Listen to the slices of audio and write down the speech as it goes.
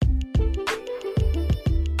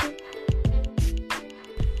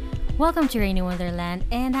Welcome to Rainy Wonderland,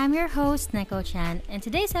 and I'm your host, Neko Chan. In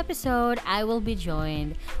today's episode, I will be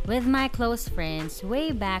joined with my close friends way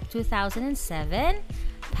back 2007,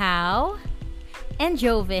 Pau and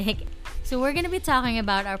Jovic. So we're gonna be talking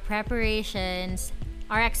about our preparations,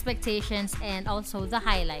 our expectations, and also the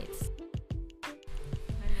highlights.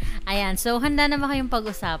 Ayan, so handa na ba kayong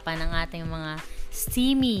pag-usapan ng ating mga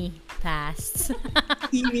steamy pasts?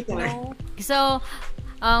 Steamy talaga. So,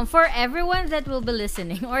 for everyone that will be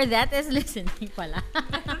listening, or that is listening pala,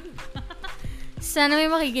 sana may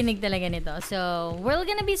makikinig talaga nito. So, we're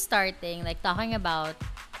gonna be starting, talking about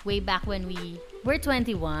way back when we were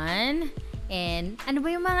 21, and ano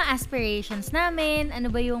ba yung mga aspirations namin,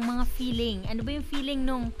 ano ba yung mga feeling, ano ba yung feeling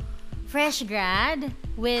nung fresh grad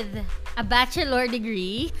with a bachelor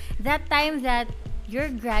degree, that time that you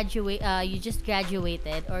just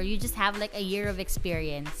graduated, or you just have a year of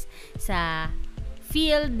experience sa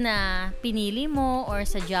field na pinili mo or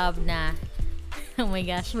sa job na, oh my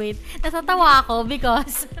gosh, wait, natatawa ako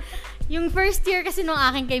because yung first year kasi nung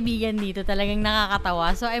aking kaibigan dito talagang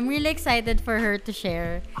nakakatawa. So I'm really excited for her to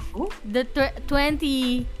share the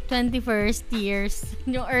 21st years,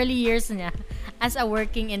 yung early years niya as a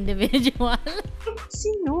working individual.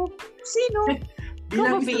 Sino?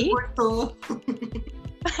 Bilang isang porto.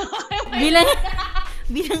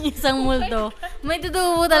 bilang isang multo. May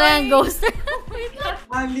tutubo talagang ghoster.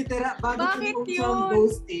 Bakit yun?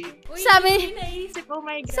 Ghosting. Sabi, naisip, oh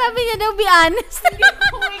my God. sabi niya daw, be honest.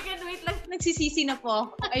 Oh my God, wait lang. Nagsisisi na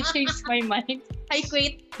po. I changed my mind. I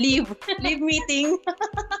quit. Leave meeting.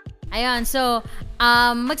 Ayun, so,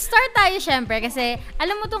 mag-start tayo syempre kasi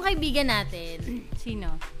alam mo tong kaibigan natin.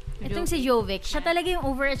 Sino? Itong si Jovic, siya talaga yung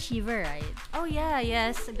overachiever, right? Oh yeah,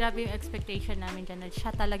 yes. Grabe yung expectation namin dyan na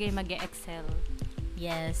siya talaga yung mag-excel.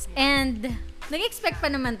 Yes. And, nag-expect pa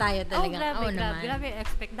naman tayo talaga. Grabe yung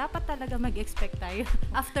expect. Dapat talaga mag-expect tayo.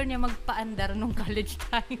 After niya magpaandar nung college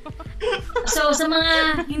tayo. So, sa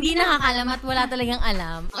mga hindi nakakalam at wala talagang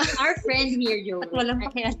alam, Our friend here, Jovic. Walang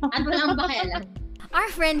pakialam. At walang pakialam. our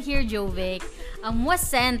friend here, Jovic, was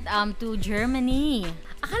sent to Germany.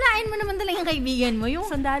 Akalain mo naman talagang kaibigan mo yung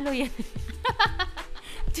Sundalo yan.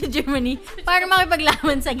 to Germany para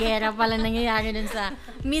makipaglaban sa gera pala nangyayari dun sa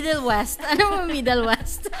Middle West. Ano mo Middle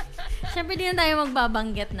West? Siyempre di na tayo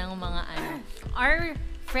magbabanggit ng mga ano. Our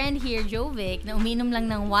friend here, Jovic, na uminom lang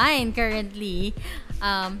ng wine currently,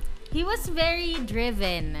 he was very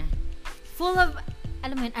driven. Full of,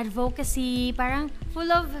 alam mo yun, advocacy, parang full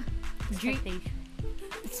of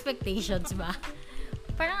expectations ba?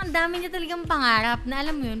 Parang ang dami niya talagang pangarap na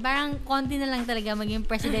alam mo yun, parang konti na lang talaga maging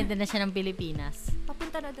presidente na siya ng Pilipinas.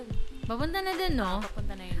 Papunta na dun. Papunta na dun, no?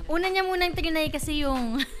 Papunta na yun. Una niya munang trinay kasi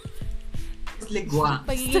yung Ligwa.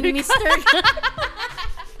 pagiging Mr.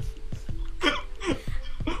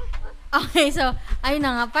 Okay, so, ayun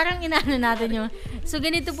na nga, parang inaano natin yung, so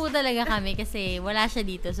ganito po talaga kami kasi wala siya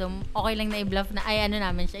dito, so okay lang na i-bluff na,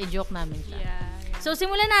 namin siya, i-joke namin siya. Yeah. So,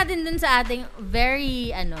 simulan natin dun sa ating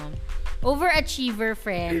very, overachiever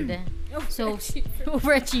friend. So,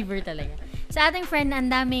 overachiever talaga. Sa ating friend na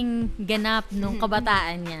ang daming ganap nung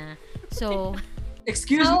kabataan niya. So,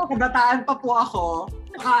 Excuse me, kabataan pa po ako.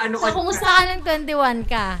 so kumusta ka ng 21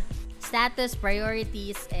 ka? Status,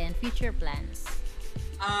 priorities, and future plans.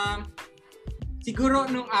 Siguro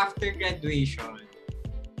nung after graduation,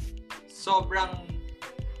 sobrang,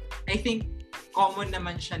 I think, common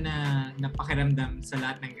naman siya na napakiramdam sa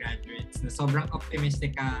lahat ng graduates na sobrang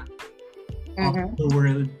optimistic ka of the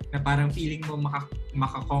world, na parang feeling mo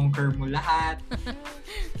makakonquer mo lahat.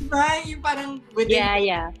 Diba? Yung parang within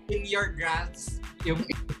in your grasp yung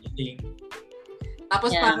everything.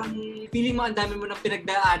 Tapos parang feeling mo ang dami mo nang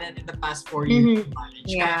pinagdaanan in the past 4 years of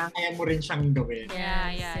college. Kaya mo rin siyang gawin.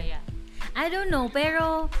 Yeah. I don't know,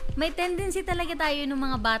 pero may tendency talaga tayo nung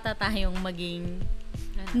mga bata tayong maging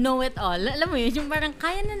know-it-all. Alam mo yun, yung parang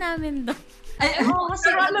kaya na namin to.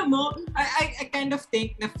 Pero alam mo, I kind of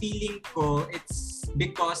think na feeling ko it's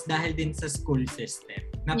because dahil din sa school system.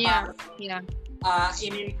 Na parang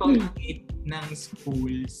in-inculcate ng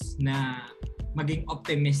schools na maging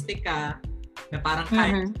optimistic ka, na parang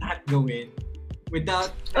kaya lahat gawin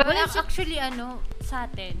without... Well, actually, sa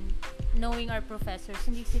atin, knowing our professors,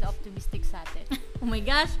 hindi sila optimistic sa atin. Oh my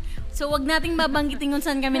gosh. So, wag nating babanggitin kung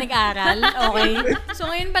saan kami nag-aral. Okay? So,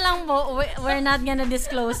 ngayon pa lang po, we're not gonna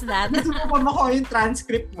disclose that. Gusto mo pa makuha yung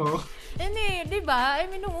transcript mo. Hindi, di ba? I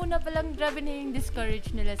mean, nung una pa lang, grabe na yung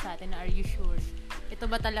discourage nila sa atin. Are you sure? Ito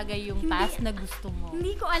ba talaga yung path na gusto mo?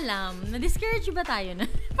 Hindi ko alam. Na-discourage ba tayo na?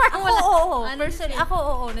 Parang Oo. Personally,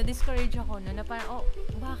 na-discourage ako na parang,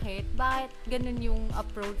 bakit? Bakit ganun yung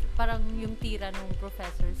approach? Parang yung tira ng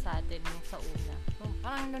professor sa atin nung sa una. So,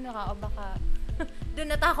 parang baka Doon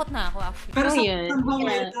natakot na ako actually. Pero sa yun. somehow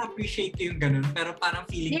Yeah. na-appreciate ko yung ganun. Pero parang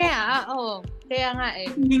feeling ko, Yeah, oo. Kaya nga eh.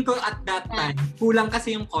 feeling ko at that time, kulang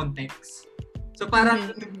kasi yung context. So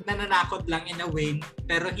parang nananakot lang in a way,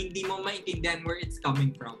 pero hindi mo maintindihan where it's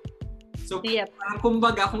coming from. So Yep. parang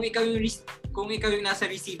kumbaga, kung ikaw yung nasa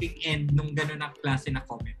receiving end nung ganun na klase na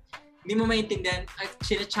comment, hindi mo maintindihan,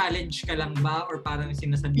 sina-challenge ka lang ba or parang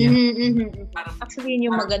sinasabihan, parang Actually, yun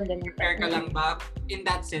yung maganda niya. prepare ka lang ba? In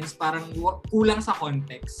that sense, parang kulang sa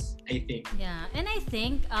context, I think. Yeah, and I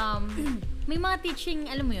think may mga teaching,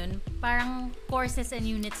 alam mo yun, parang courses and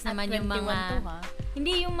units At naman yung 21 mga to, ha?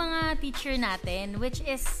 hindi yung mga teacher natin, which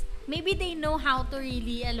is maybe they know how to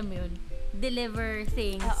really, alam mo yun, deliver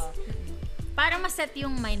things. Oo. Para ma-set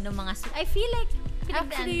yung mind ng mga I feel like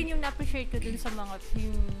Actually, yun yung na-appreciate ko dun sa mga,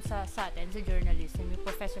 yung sa atin, sa journalism, yung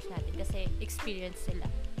professors natin, kasi experience sila.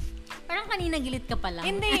 parang kanina gilit ka pa lang.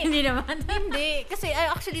 Hindi. Hindi naman. Hindi. Kasi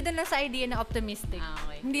actually, dun lang sa idea na optimistic.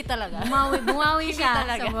 Okay. Hindi talaga. Bumawi Hindi siya.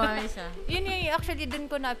 talaga. Bumawi siya. Yun yung actually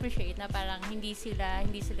dun ko na-appreciate na parang hindi sila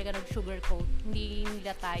nag-sugarcoat. Hindi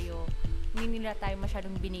nila tayo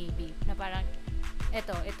masyadong binaby. Na parang,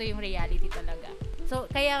 ito yung reality talaga.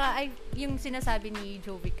 So, kaya nga, yung sinasabi ni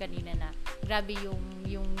Jovic kanina na grabe yung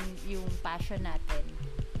passion natin.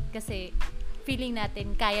 Kasi, feeling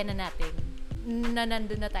natin, kaya na natin. Na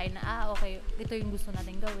nandun na tayo na, okay, ito yung gusto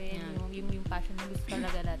natin gawin. Yeah. Yung passion na gusto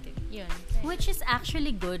talaga natin. Yun. Which is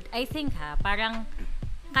actually good, I think parang,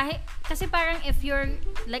 kasi parang if you're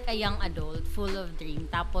like a young adult, full of dream,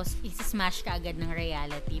 tapos isi-smash ka agad ng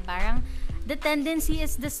reality, parang, the tendency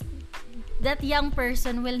is that young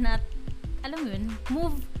person will not, alam mo yun,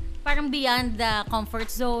 move parang beyond the comfort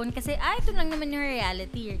zone kasi ito lang naman yung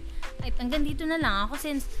reality. Hanggang dito na lang ako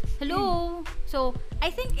since hello. So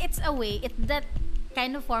I think it's a way, it's that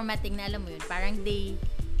kind of formatting na alam mo yun, parang they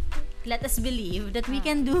let us believe that we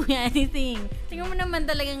can do anything. Tingnan mo naman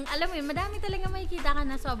talagang, alam mo yun, madami talaga makikita ka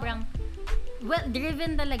na sobrang well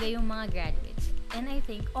driven talaga yung mga graduates. And I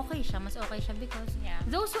think okay siya, mas okay siya because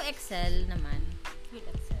those who excel naman will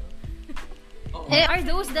excel. Are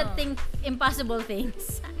those that think impossible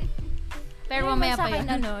things. Pero mamaya pa yun.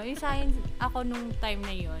 Yung sa akin, ako nung time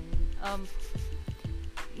na yun,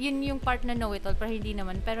 yun yung part na know it all, pero hindi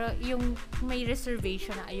naman. Pero yung may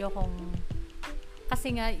reservation na ayokong,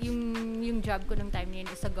 kasi nga, yung job ko nung time na yun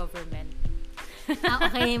is sa government.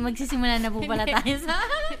 Okay, magsisimula na po pala tayo sa...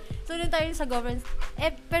 So, nung tayo sa government,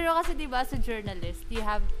 pero kasi diba, sa journalist, you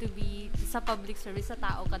have to be, sa public service, sa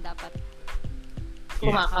tao ka dapat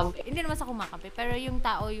Kumakampi. Hindi naman sa kumakampi, pero yung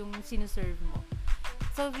tao yung sinuserve mo.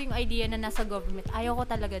 So, yung idea na nasa government, ayoko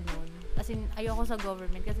talaga nun. As in, ayoko sa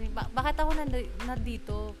government. Kasi, bakit ako na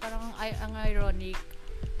dito? Parang ang ironic.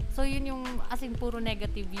 So, yun yung, as in, puro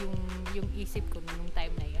negative yung isip ko nung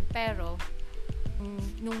time na yun. Pero,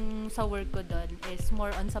 nung sa work ko doon is more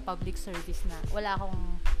on sa public service na. Wala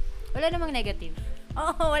namang negative.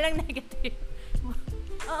 Oo, walang negative.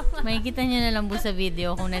 Makikita nyo na lang po sa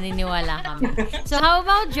video kung naniniwala kami. So, how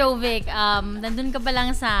about Jovic? Nandun ka pa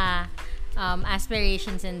lang sa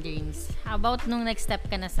aspirations and dreams. How about nung next step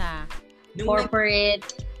ka na sa Corporate.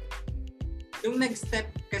 Nung next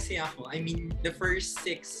step kasi ako, I mean, the first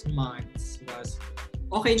 6 months was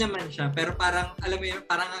okay naman siya, pero parang, alam mo yun,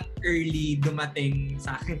 parang ang early dumating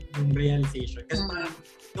sa akin yung realization. Kasi parang,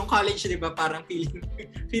 nung college, di ba, parang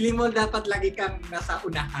feeling mo dapat lagi kang nasa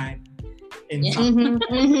unahan. And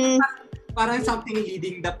parang something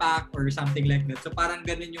leading the pack or something like that. So parang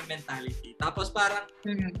ganun yung mentality. Tapos parang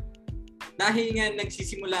dahil nga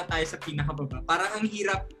nagsisimula tayo sa pinakababa, parang ang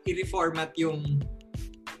hirap i-reformat yung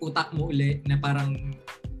utak mo uli na parang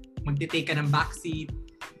magte-take ka ng backseat.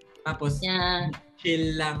 Tapos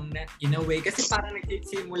chill lang na, in a way. Kasi parang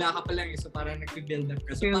nagsisimula ka pa lang. So parang nag-build up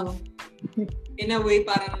ka. So parang, in a way,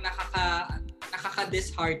 parang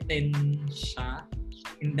nakaka-dishearten siya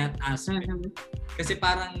in that aspect. Kasi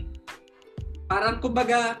parang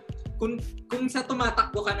kumbaga kung sa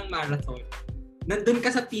tumatakbo ka ng marathon, nandun ka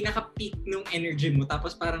sa pinaka-peak ng energy mo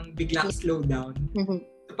tapos parang biglang slow down.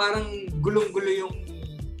 So parang gulong-gulo yung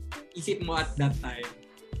isip mo at that time.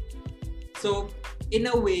 So in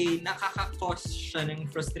a way, nakaka-cause siya ng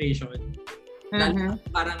frustration.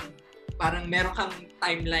 Parang meron kang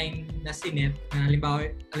timeline na sinet na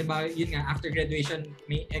halimbawa yun nga, after graduation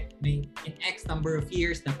may in X number of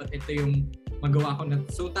years dapat ito yung magawa ko na.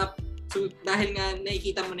 So dahil nga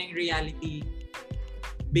nakikita mo na yung reality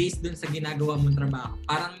based dun sa ginagawa mong trabaho,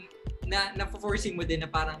 parang na-forcing mo din na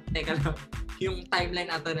parang teka lang, yung timeline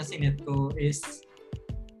ata na sinet ko is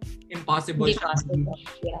impossible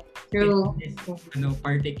siya. True.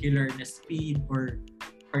 Particular na speed or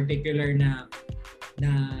particular na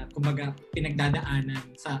kumbaga pinagdadaanan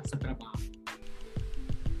sa trabaho.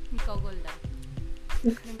 Ikaw, Golda.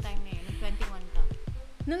 Yung time na yun, nung 21 ka.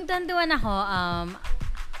 Nung 21 ako,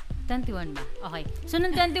 21 ba? Okay. So,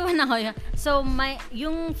 nung 21 ako, so,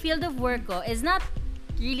 yung field of work ko is not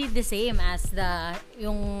really the same as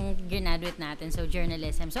yung graduate natin, so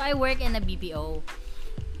journalism. So, I work in a BPO.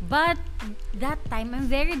 But, that time, I'm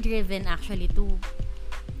very driven actually to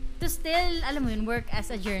still, alam mo yun, work as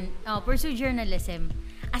a pursue journalism.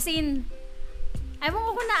 As in, ewan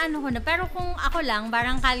ko kung ano ko na, pero kung ako lang,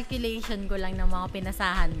 parang calculation ko lang ng mga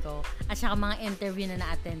pinasahan ko at saka mga interview na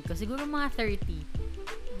na-attend ko, siguro mga 30.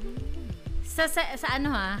 Sa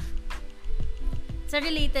ano sa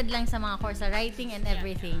related lang sa mga course, sa writing and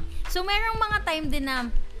everything. So, merong mga time din na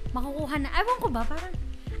makukuha na, ewan ko ba, parang,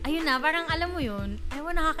 ayun na, parang alam mo yun,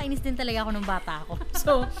 nakakainis din talaga ako nung bata ako.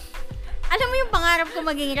 So, alam mo yung pangarap ko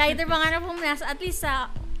maging writer, pangarap ko at least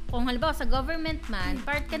kung halimbawa sa government man,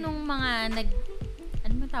 part ka nung mga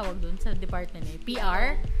ano mo tawag doon sa department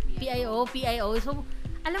PR? PIO. So,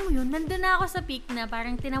 alam mo yun, nandun na ako sa peak na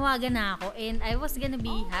parang tinawagan na ako and I was gonna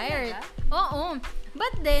be hired. Oo.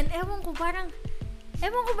 But then, ewan ko ba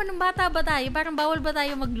nung bata ba tayo, parang bawal ba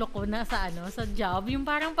tayo magloko na sa job? Yung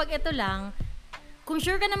parang pag ito lang, kung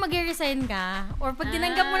sure ka na mag-resign ka, or pag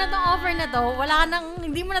tinanggap mo na tong offer na to, wala ka nang,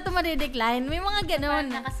 hindi mo na to ma-decline. May mga ganun.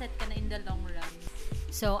 Parang nakaset ka na in the long run.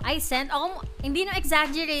 So, I sent, hindi na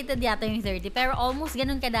exaggerated yata yung 30, pero almost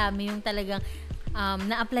ganun kadami yung talagang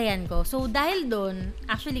na-applyan ko. So, dahil doon,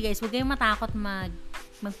 actually guys, huwag kayong matakot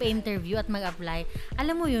magpa-interview at mag-apply.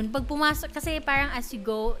 Alam mo yun, pag pumasok, kasi parang as you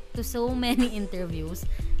go to so many interviews,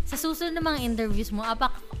 sa susunod ng mga interviews mo,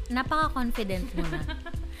 napaka-confident mo na.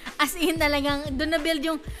 As in talagang, doon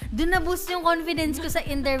na-boost yung confidence ko sa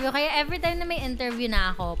interview. Kaya every time na may interview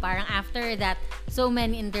na ako, parang after that, so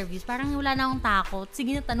many interviews, parang wala na akong takot.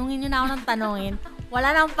 Sige na, tanungin nyo na ako ng tanungin. Wala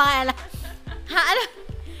na akong pakialam.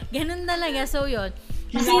 Ganun talaga. So, yun.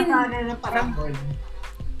 Hinata na ng parambol.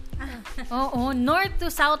 Oo, north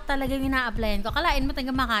to south talaga yung ina-applyan ko. Kalain mo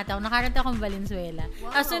taga Makati ako, nakarate akong Valenzuela.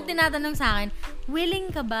 Wow. Tapos yung tinatanong sa akin,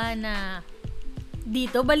 willing ka ba na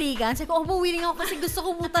dito, balikan? Sabi ko, willing ako kasi gusto ko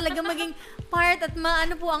po talaga maging part at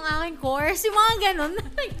maano po ang aking course. Yung mga ganun.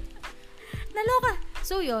 Naloka.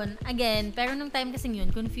 So yun, again, pero nung time kasing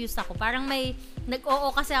yun, confused ako. Parang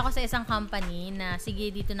nag-oo kasi ako sa isang company na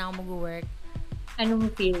sige, dito na ako mag-work.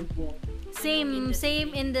 Anong field mo?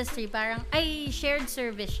 Same industry. Parang, shared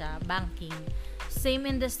service siya, banking. Same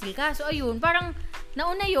industry. Kaso, ayun, parang,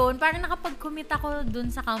 nauna yun, parang nakapag-commit ako dun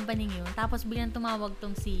sa company yun. Tapos, biglang tumawag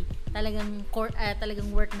tong talagang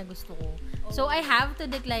work na gusto ko. So, I have to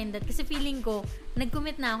decline that. Kasi feeling ko,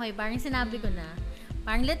 nag-commit na ako Parang sinabi ko na.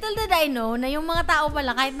 Parang little did I know na yung mga tao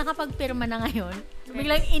pala, kahit nakapag-pirma na ngayon,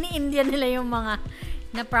 biglang ini-India nila yung mga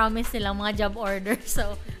na-promise nilang mga job orders.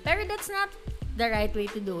 So, pero that's not the right way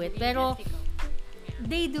to do it. Pero,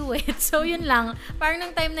 they do it. So, yun lang. Parang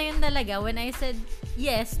nung time na yun talaga, when I said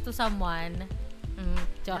yes to someone,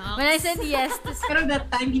 when I said yes to Pero that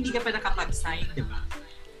time, hindi ka pa nakapag-sign, di ba?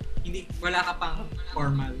 Wala ka pang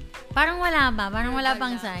formal. Parang wala ba? Parang wala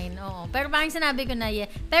pang sign. Oo. Pero parang sinabi ko na yes.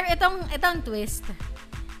 Pero itong twist,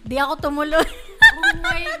 di ako tumuloy. Oh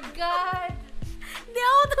my God! Di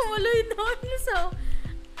ako tumuloy doon. So,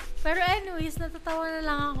 pero anyways, natatawa na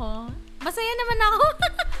lang ako. Masaya naman ako.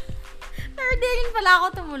 Pero di rin pala ako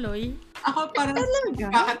tumuloy. Ako parang,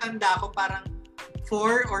 kakatanda ko, parang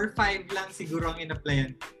 4 or 5 lang siguro ang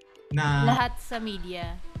in-applyan. Na, Lahat sa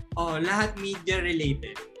media. lahat media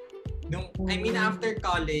related. After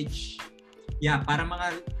college, parang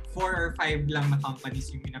mga 4 or 5 lang na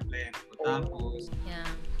companies yung in-applyan ko. Tapos,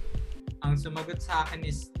 ang sumagot sa akin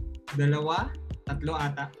is 2, 3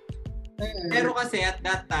 ata. Pero kasi at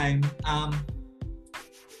that time,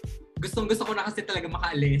 gustong-gusto ko na kasi talaga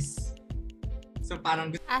makaalis. So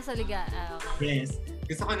parang Sa liga. Okay. yes.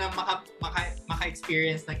 Gusto ko na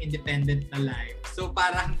maka-experience ng independent na life. So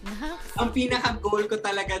parang ang pinaka-goal ko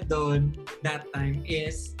talaga doon that time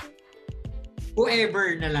is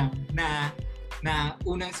whoever na lang na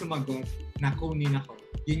unang sumagot na kunin ako.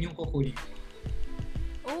 Yun yung kukunin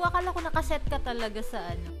ko. Akala ko nakaset ka talaga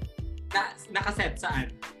sa Nakaset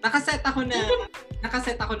saan? Nakaset ako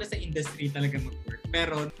na sa industry talaga mag-work.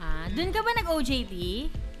 Pero Dun ka ba nag-OJT?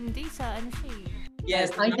 Hindi, sa siya eh.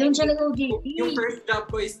 yes, doon siya nag-OJT. yung first job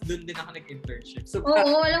ko is doon din ako nag-internship. So Alam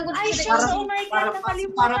ko. Ay, oh my God,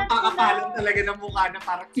 nakalimutan parang pakapalan talaga ng mukha na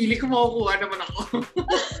parang feeling ko makukuha naman ako.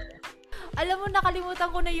 Alam mo, nakalimutan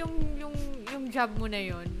ko na yung job mo na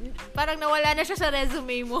yun. Parang nawala na siya sa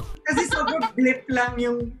resume mo. Kasi sobrang blip lang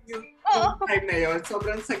yung time na yun.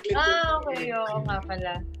 Sobrang saglit. Okay. Oo nga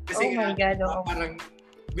pala. Kasi oh my God, oo. parang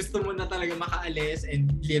gusto mo na talaga makaalis and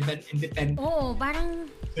live an independent. Oo, parang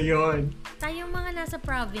So, yun. tayong mga nasa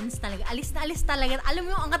province talaga, alis na alis talaga. Alam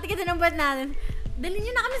mo yung, ang katikita ng buwan natin, dalhin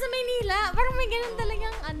nyo na kami sa Maynila. Parang may ganun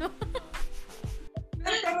talagang ano.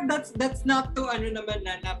 Pero that's not to ano naman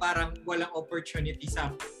na parang walang opportunity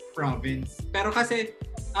sa province. Pero kasi,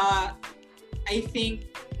 I think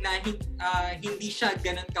na hindi siya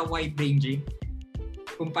ganun ka wide-ranging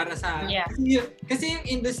kumpara sa... Yeah. Kasi yung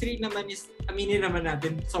industry naman is, aminin naman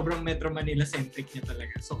natin, sobrang Metro Manila-centric niya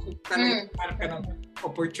talaga. So, kung talaga parang ka ng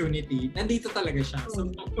opportunity, nandito talaga siya. So,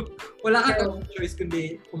 wala ka talagang choice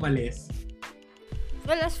kundi umalis.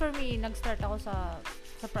 Well, as for me, nag-start ako sa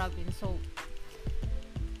province. So,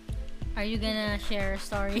 Are you gonna share a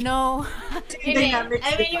story? no. Dynamics,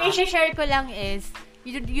 I mean, diba? yung i-share ko lang is,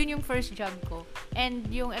 yun yung first job ko. And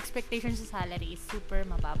yung expectation sa salary is super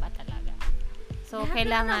mababa talaga. So,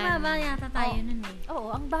 kailangan... Mababa yata tayo nun eh.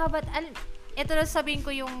 Oo, ang baba. Ito na sabihin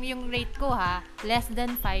ko yung rate ko ha, less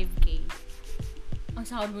than 5K. Ang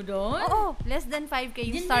sahod mo doon? Oo, less than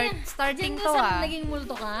 5K yung starting Diyan to ka sa ha. naging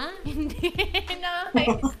multo ka? Hindi na.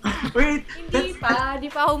 Wait, Hindi pa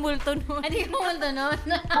ako multo nun. Hindi ko multo nun.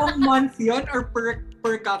 per month yun or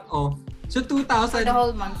per cut off? So, 2,000 For the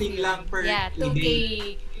whole month. something lang per Yeah, 2K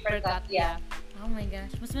day. per cut. Yeah. Oh my gosh.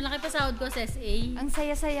 Mas malaki pa sahod ko sa SA. Ang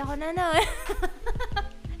saya-saya ko na no.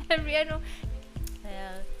 Every ano.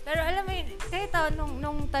 Pero alam mo yun, kahit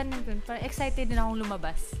nung tanong dun, parang excited din akong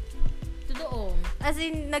lumabas. Totoo. As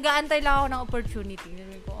in, nag-aantay lang ako ng opportunity.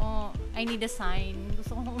 Sabi ko, I need a sign.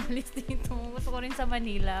 Gusto ko umalis dito. Gusto ko rin sa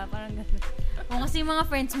Manila. Parang gano'n. O kasi yung mga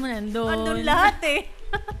friends mo nandun. Andun lahat eh.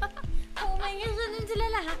 Oh my gosh, nandun sila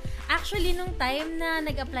lahat. Actually, nung time na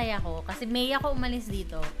nag-apply ako, kasi May ako umalis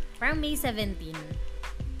dito, parang May 17.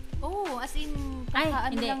 Oh, as in, Ay,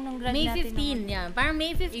 ano hindi. lang nung grad May natin. 15, yan. Parang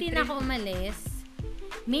May 15 April. ako umalis.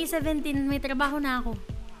 May 17, may trabaho na ako.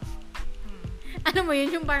 Ano mo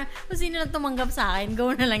yun, yung parang, kung sino lang tumanggap sa akin,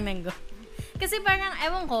 go na lang ng go. Kasi parang,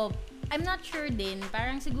 ewan ko, I'm not sure din,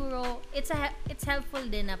 parang siguro, it's helpful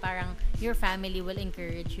din na parang your family will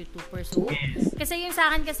encourage you to pursue. Kasi yung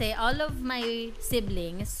sa akin kasi, all of my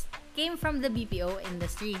siblings came from the BPO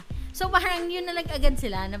industry. So parang yun na lang agad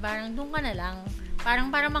sila, na parang doon ka na lang.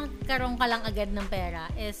 Parang para magkaroon ka lang agad ng pera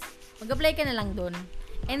is, mag-apply ka na lang doon.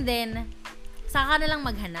 And then, saka na lang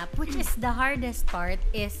maghanap, which is the hardest part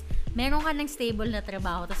is, meron ka ng stable na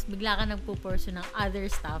trabaho, tapos bigla ka nagpupurso ng other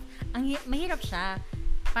stuff. Mahirap siya.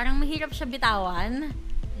 Parang mahirap siya bitawan.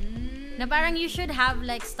 Na parang you should have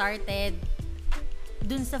like started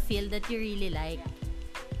dun sa field that you really like.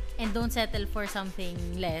 And don't settle for something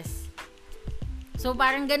less. So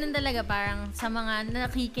parang ganun talaga, parang sa mga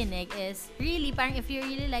nakikinig is, really, parang if you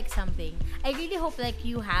really like something, I really hope like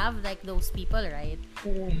you have like those people, right?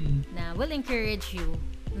 Na will encourage you,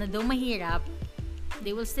 na though mahirap,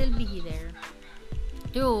 they will still be there.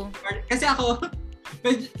 True. Kasi ako,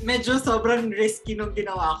 medyo sobrang risky nung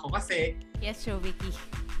ginawa ko kasi Yes, Vicky.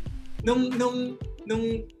 nung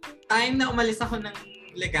time na umalis ako ng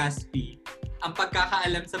Legazpi, ang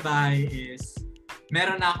pagkakaalam sa bahay is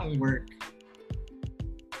meron na akong work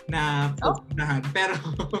na pupuntahan. Pero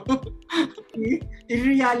in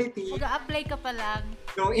reality, Mag-a-apply ka pa lang.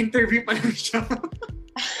 no, interview pa lang siya.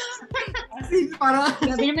 As in, parang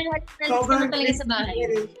Grabe naman yung sobrang talaga sa bahay.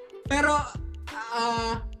 Pero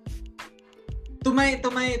to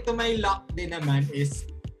my luck din naman is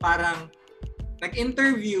parang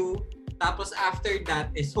nag-interview, tapos after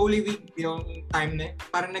that is Holy Week yung time na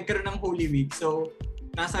parang nagkaroon ng Holy Week. So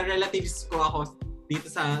nasa relatives ko ako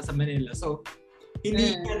dito sa Manila. So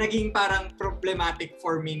hindi na naging parang problematic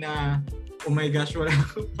for me na oh my gosh, wala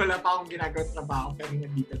pa akong ginagawa trabaho pero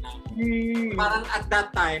nandito na ako. Parang at that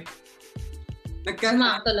time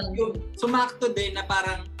Sumakto lang. Sumakto din na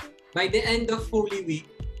parang by the end of Holy Week,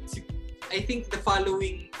 I think the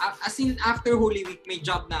following, as in after Holy Week, may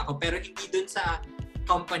job na ako, pero hindi dun sa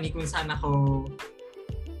company kung saan ako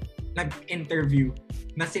nag-interview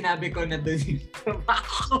na sinabi ko na dun yung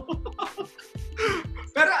trabaho.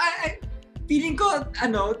 Pero feeling ko,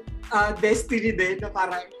 destiny din na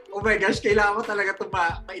parang, oh my gosh, kailangan ko talaga ito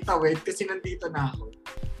maitawid kasi nandito na ako.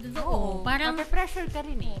 Totoo. Parang, pressure ka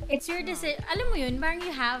rin eh. it's your decision. Alam mo yun, parang you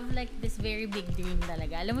have like this very big dream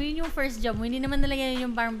talaga. Alam mo yun yung first job mo, hindi naman talaga yun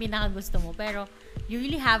yung parang pinakagusto mo. Pero, you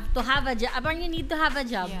really have to have a job. Parang you need to have a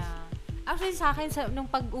job. Yeah. Actually, sa akin, nung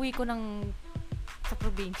pag-uwi ko sa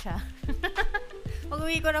probinsya,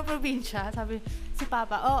 pag-uwi ko ng probinsya, sabi si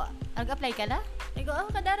Papa, nag-apply ka na? I go,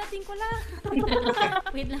 kadarating ko lang.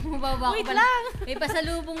 Wait lang, mababa Wait ko pala. lang. May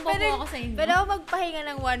pasalubong pa po ako sa inyo. Pero ako magpahinga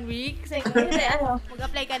ng 1 week. Kasi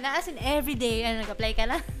mag-apply ka na. As in, everyday, nag-apply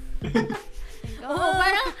ka na. Oo,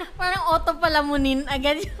 parang auto palamunin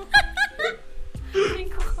agad yung...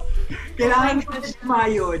 Kailangan mo na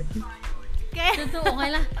sumayod. Totoo,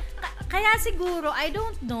 kaya siguro, I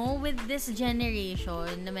don't know, with this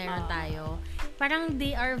generation na meron tayo, parang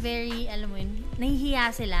they are very, alam mo yun,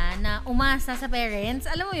 nahihiya sila na umasa sa parents.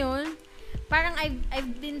 Alam mo yun? Parang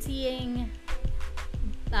I've been seeing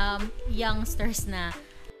youngsters na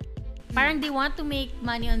parang they want to make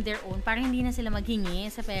money on their own. Parang hindi na sila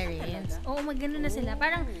maghingi sa parents. Oo, magganon na sila.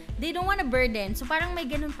 Parang they don't wanna burden. So parang may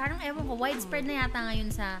ganun, parang ewan ko, widespread na yata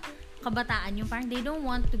ngayon sa kabataan yung parang they don't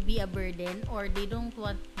want to be a burden or they don't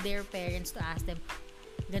want their parents to ask them.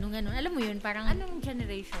 Ganun-ganun. Alam mo yun, parang... Anong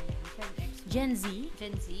generation yun? Gen Z?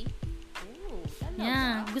 Gen Z? Oh, talaga?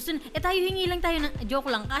 Yeah. Gusto tayo hingi lang tayo ng... Joke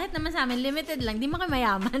lang. Kahit naman sa amin, limited lang. Di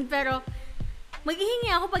makimayaman. Pero, maghihingi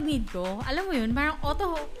ako pag need ko. Alam mo yun, parang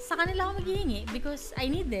sa kanila ako maghihingi because I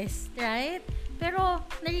need this. Right? Pero,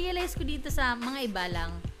 narealize ko dito sa mga iba lang,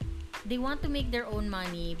 they want to make their own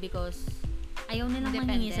money because ayaw nilang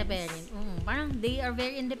manghingi sa parents. Parang they are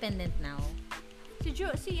very independent now. Si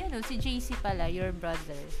JC pala, your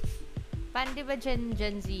brother. Paano, di ba Gen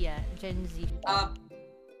Z yan? Gen Z.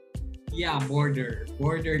 Yeah,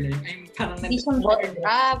 borderline. I'm parang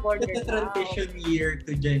border. transition year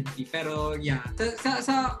to Gen Z. Pero yeah,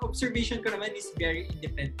 sa observation ko naman is very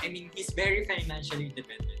independent. I mean, he's very financially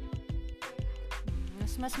independent.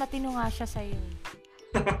 Mas matino nga siya sa'yo.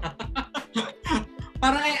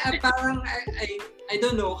 I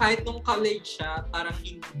don't know, kahit nung college siya, parang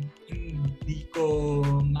hindi ko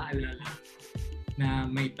maalala na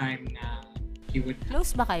may time na he would...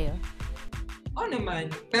 Close ba kayo? Oo naman.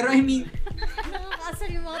 Pero I mean... Nakakasal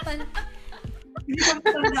yung mga hindi ko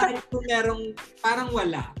matandaan kung merong parang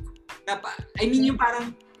wala. I mean yung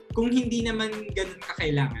parang kung hindi naman ganun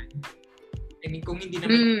kakailangan. I mean kung hindi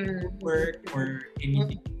naman work or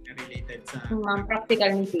anything na related sa... practical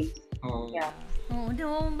needs. Oh. Yeah. Oo,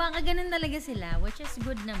 baka ganun talaga sila, which is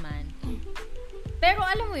good naman. Pero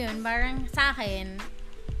alam mo yun, parang sa akin,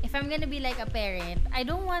 if I'm gonna be like a parent, I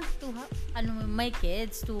don't want to, my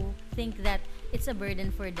kids to think that it's a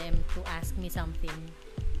burden for them to ask me something.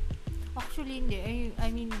 Actually, hindi.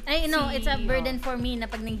 I mean, it's a burden for me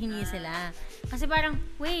na pag nanghingi sila. Kasi parang,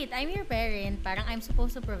 wait, I'm your parent. Parang I'm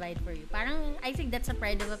supposed to provide for you. Parang, I think that's a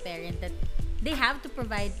pride of a parent that they have to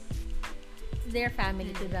provide their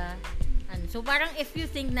family to the... So parang if you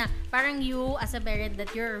think na parang you as a parent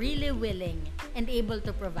that you're really willing and able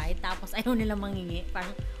to provide tapos ayaw nila mangingi,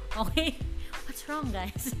 parang okay, what's wrong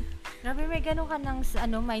guys? Grabe, may ganun ka ng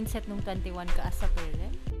mindset nung 21 ka as a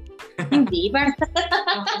parent? Hindi, parang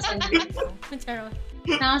Charot.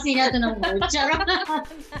 nakasina to ng word. Charot.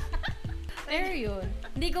 Pero yun,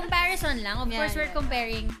 hindi comparison lang. Of course, we're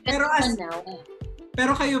comparing.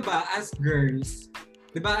 Pero kayo ba as girls,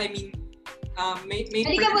 'di ba? I mean, may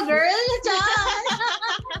Hindi ka ba girl?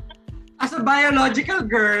 As a biological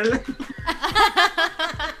girl.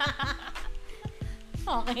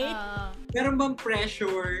 Okay. Meron bang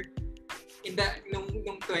pressure in nung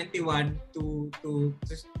 21 to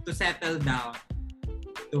settle down,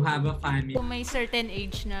 to have a family? Kung may certain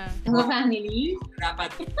age na. Family?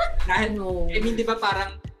 Dapat kahit I mean, 'di ba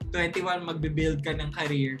parang 21 magbe-build ka ng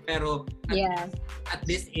career, pero at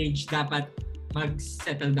this age dapat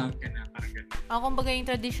mag-settle down ka na, parang gano'n. Kumbaga yung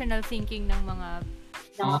traditional thinking ng mga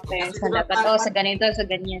parents na dapat, sa ganito, sa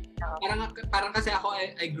ganyan. Parang kasi ako,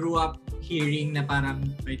 I grew up hearing na parang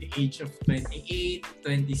by the age of 28,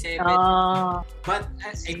 27. But,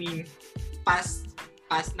 I mean, past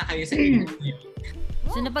na kayo sa age niyo.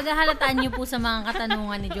 So, napaghahalataan niyo po sa mga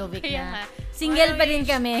katanungan ni Jovic na single pa din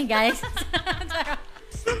kami, guys.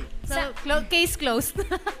 So, case closed.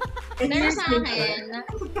 Pero sa akin,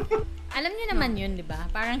 alam niyo naman yun, di ba?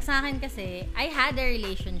 Parang sa akin kasi, I had a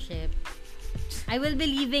relationship. I will be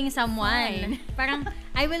leaving someone. Parang,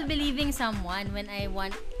 I will be leaving someone when I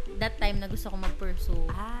want, that time na gusto ko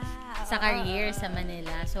mag-pursue sa career sa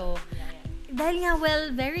Manila. So, dahil nga,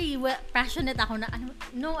 very passionate ako na,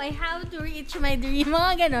 I have to reach my dream,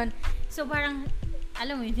 mga ganon. So, parang,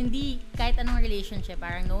 alam mo yun, hindi, kahit anong relationship,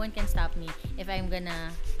 parang no one can stop me if I'm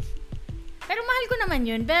gonna... Pero mahal ko naman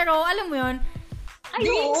yun. Pero, alam mo yun,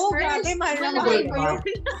 grabe, mahal na mahal ko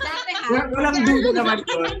yun. Walang duda naman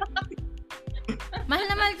yun. Mahal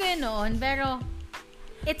na mahal ko yun noon, pero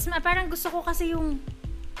parang gusto ko kasi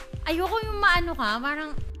ayoko yung maano ka,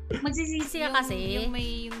 parang magsisisi ka kasi. Yung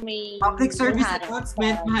may Public service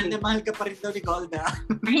announcement, mahal na mahal ka pa rin daw ni Golda.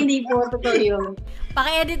 Hindi po, totoo yun.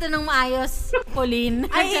 Paki-edit ng maayos, Pauline.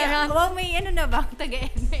 May na ba?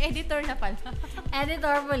 Editor na pala.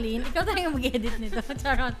 Editor, Pauline. Ikaw talaga mag-edit nito.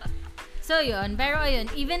 Charot. So, yun. Pero,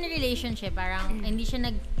 ayun, even relationship, parang hindi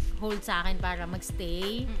siya nag-hold sa akin para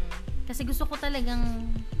magstay. Kasi gusto ko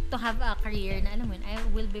talagang to have a career na, alam mo yun, I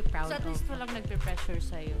will be proud So at of. least walang nagpe-pressure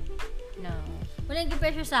sa'yo. No. Walang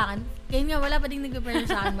nag-pressure sa akin. Kaya nga, wala pa ding nag-pressure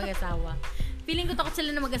sa akin mag-asawa. Feeling ko takot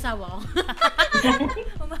sila na mag-asawa ko.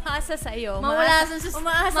 Umaasa sa'yo. Mawala ang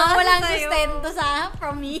sa'yo. sustento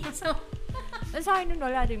from me. So, Sa akin nun,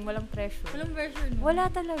 wala din. Walang pressure. walang pressure no. Wala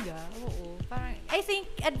talaga. Oo. Parang, I think,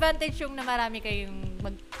 advantage yung na marami kayong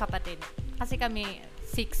magkapatid. Kasi kami,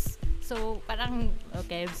 6. So, parang,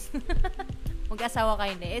 okay. Mag-asawa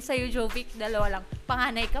kayo na. Sa'yo, Jovic, 2 lang.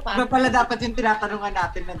 Panganay ka pa. Ano pala dapat yung tinatanungan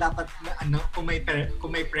natin na dapat, kung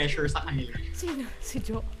may pressure sa kanila? Sino? Si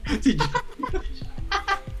Jo. Si Jo.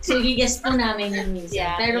 Sige, guess po namin yun minsan.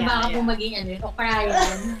 Yeah, Pero yeah, baka yeah. po maging o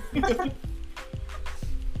Brian.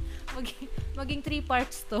 Maging 3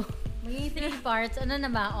 parts to. Maging 3 parts. Ano na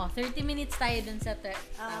ba? 30 minutes tayo dun sa topic.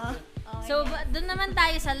 Okay. So, dun naman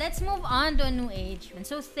tayo sa let's move on to a new age.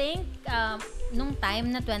 So, think nung time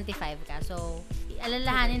na 25 ka. So,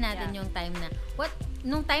 alalahanin natin yung time na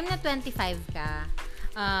nung time na 25 ka,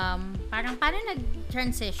 parang paano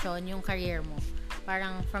nag-transition yung career mo?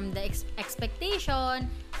 Parang from the expectation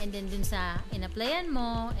and then dun sa in-applyan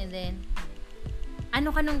mo and then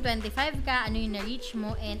ano ka nung 25 ka, ano yung na-reach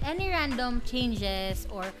mo, and any random changes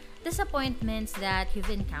or disappointments that you've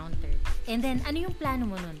encountered. And then, ano yung plano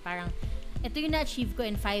mo nun? Parang, ito yung na-achieve ko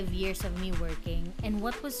in 5 years of me working. And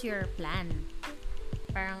what was your plan?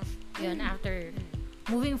 Parang, yun, after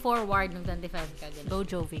moving forward nung 25 ka. Ganun. Go,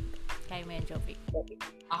 Jovic. Kaya mo yan, Jovic.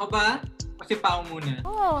 Ako ba? Kasi Pau muna.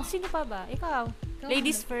 Oh, sino pa ba? Ikaw.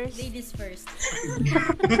 Ladies first. Ladies first.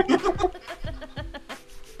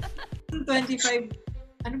 25,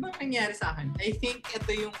 ano ba nangyari sa akin? I think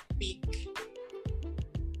ito yung peak.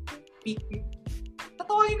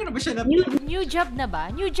 Tatawagin ko na ba siya na peak? New job na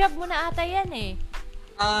ba? New job mo na ata yan eh.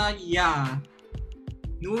 Yeah.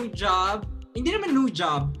 New job. Hindi naman new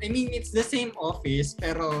job. I mean, it's the same office,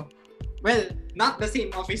 pero, well, not the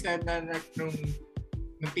same office na nung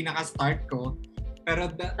pinaka-start ko.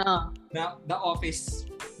 Pero the office,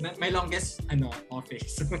 my longest,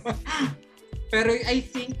 office. Pero I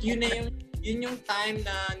think yun yung time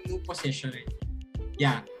na new position eh.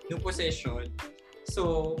 Yeah, new position.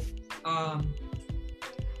 So,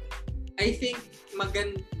 I think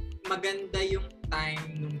maganda yung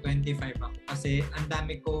time nung 25 ako kasi ang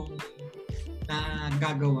dami kong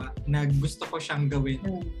nagagawa na gusto ko siyang gawin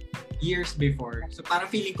years before. So parang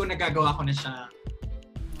feeling ko nagagawa ko na siya.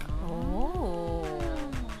 Oh.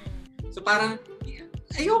 So parang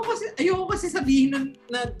ayoko kasi sabihin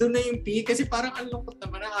na doon na yung peak kasi parang ang lungkot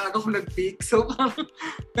naman ang aga ko nag-peak. So parang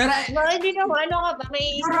pero Hindi na ano ka ba?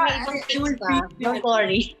 May ibang I peaks will ka. peak Don't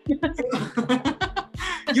worry.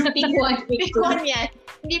 yung Pick one, pick Pick two. one yan.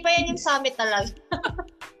 Hindi pa yan yung summit talaga.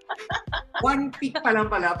 one peak pa lang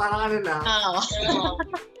pala, parang ano lang.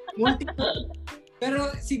 Multiple.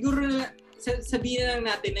 Pero siguro sabihin lang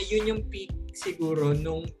natin na yun yung peak siguro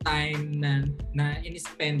nung time na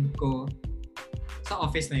in-spend ko sa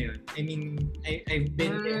office na yun. I mean, I've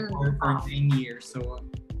been there for 9 years. So,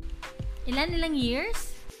 Ilang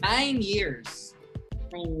years? 9 years.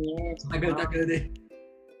 9 years. Tagal-tagal din.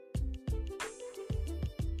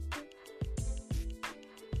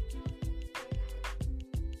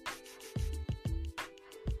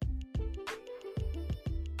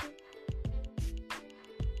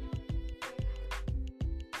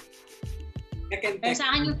 Pero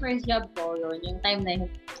sa akin yung first job ko, yun, yung time na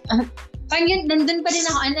yun. Parang yun, nandun pa din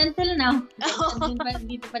ako, until now.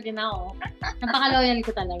 Dito pa din ako. Napaka-loyal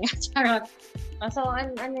ko talaga. Charot. So,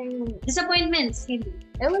 ano yung disappointments? Hindi.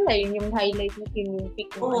 Wala yun yung highlight mo, yung pick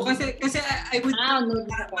mo. Oo, kasi I would No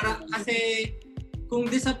kasi kung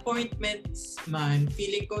disappointments man,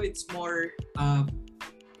 feeling ko it's more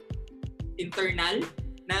internal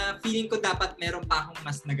na feeling ko dapat meron pa akong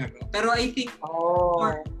mas nagagawa. Pero I think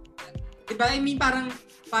more, diba? I mean, parang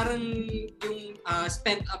yung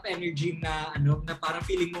spent up energy na na parang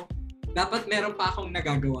feeling mo dapat meron pa akong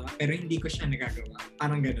nagagawa pero hindi ko siya nagagawa.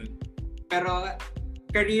 Parang ganun. Pero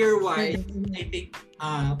career-wise, I think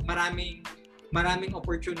maraming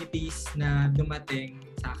opportunities na dumating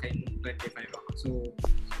sa akin 25 ako. So,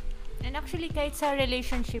 And actually, kahit sa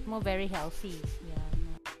relationship mo, very healthy.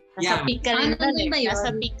 yeah. Nasa peak ka rin Ano ba yun?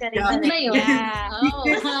 Nasa peak ka rin Yeah. Ano ba yun? Yeah. Oh.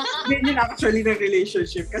 Yun actually ng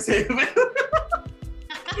relationship kasi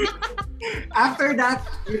after that,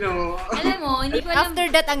 Alam mo, hindi ko alam. After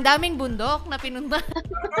that, ang daming bundok na pinunta.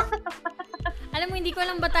 Alam mo, hindi ko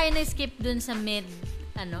alam ba tayo na-skip dun sa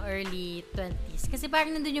early 20s. Kasi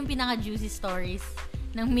parang nandun yung pinaka-juicy stories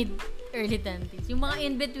ng mid-early 20s. Yung mga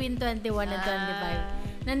in-between 21 and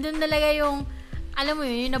 25. Nandun talaga yung alam mo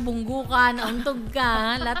yun, yung nabunggo ka, nauntog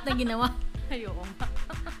ka, lahat na ginawa. Ayoko nga.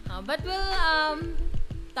 But we'll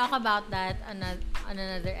talk about that on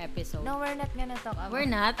another episode. No, we're not gonna talk about We're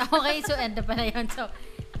not? Okay, so end na pala yun. So,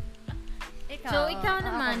 ikaw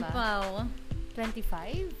naman, ako ba? Pau.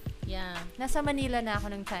 25? Yeah. Nasa Manila na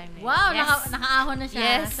ako ng time na yun. Wow, Yes. nakaahon na siya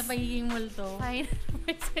Yes. sa pagiging multo. Fine.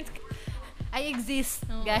 I exist,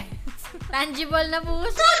 Oo. guys. Tangible na po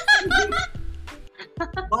siya.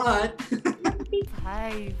 But,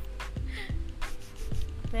 5.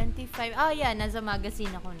 25. Oh, yeah. Nasa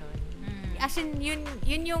magazine ako nun. As in, yun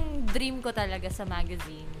yung dream ko talaga sa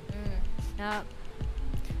magazine. Na,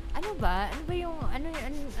 ano ba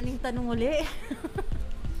yung tanong uli?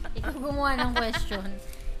 Ikaw gumawa ng question.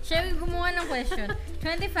 Siya yung gumawa ng question.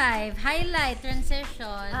 25, highlight,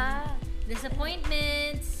 transition,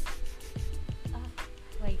 disappointments.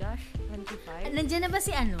 Oh my gosh, 25? Nandiyan na ba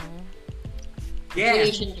si ano?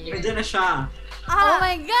 yes, Relationship. nandiyan na siya. Oh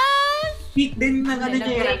my gosh! Peak din ng ano niya.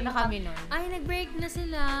 Nag-break na kami nun. Ay, nag-break na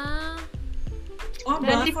sila. Oh,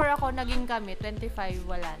 ba? 24 ako naging kami, 25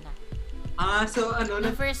 wala na. So ano,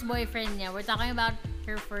 The first boyfriend niya. We're talking about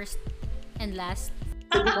her first and last.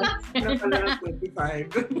 na pala ng 25.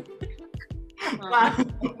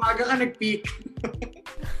 Maaga ka nag-peak.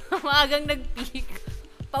 Maagang nag-peak.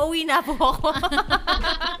 Pauwi na po ako.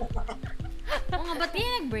 Oo nga, ba't kaya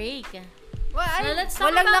nag-break? Well, So, let's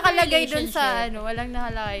talk walang about nakalagay dun relationship. sa walang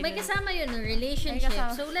nakalagay May dun. kasama yun, no, relationship. May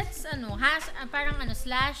kasama. So, let's, parang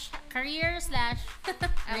slash, career slash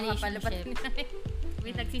relationship.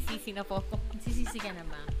 May nagsisisi na po ako. Sisisi ka na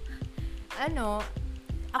ba?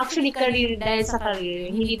 Actually, career, dahil sa career,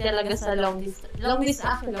 hindi talaga sa long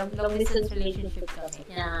distance relationship kami.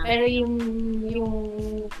 Yeah. Pero yung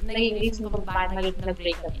naging reason kung paano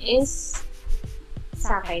nag-break up is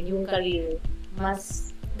sa akin, yung career.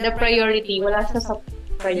 Mas, the priority, wala siya sa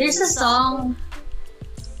priority. There's a song.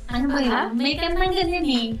 Ano ba yun? May kantang ganyan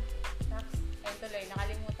eh. Ay, tuloy,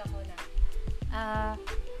 nakalimutan ko na.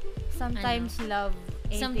 Sometimes love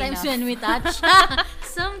ain't Sometimes enough. when we touch.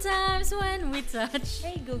 Sometimes when we touch.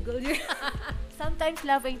 Hey, Google. Sometimes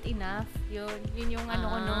love ain't enough. Yun yung ano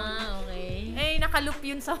ko nun. Okay. Eh, nakaloop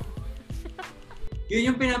yun sa...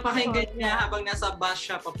 Yun yung pinapakinggan niya habang nasa bus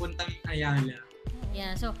siya papuntang Ayala.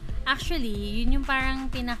 Yeah, so actually, yun yung parang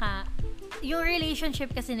yung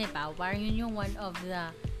relationship kasi ni Pau, parang yun yung one of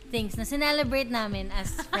the things na sinelebrate namin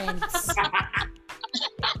as friends.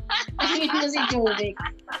 Yun yung si Jovic.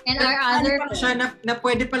 And our Ano other pa siya na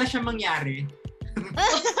pwede pala siya mangyari.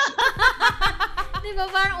 Diba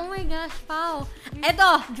parang, oh my gosh, Pau. Eto,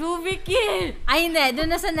 Jovic yun! ay hindi,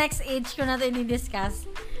 doon na sa next age ko na ito i-discuss.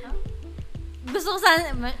 Gusto ko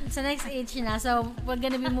sa next age na, so we're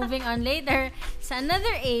gonna be moving on later. Sa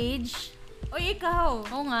another age, Oy, ikaw!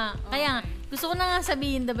 oo nga, kaya nga, gusto ko na nga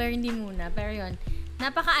sabihin, pero hindi muna, pero yun,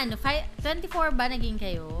 24 ba naging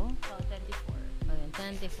kayo? Oh, 24. Oh, yun,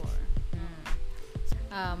 24.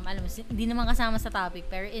 Alam mo, hindi naman kasama sa topic,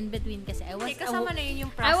 pero in between kasi, Hindi, kasama na yun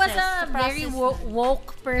yung process. I was a Sa very process na. woke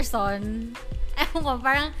person. Ewan ko,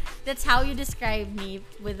 parang that's how you describe me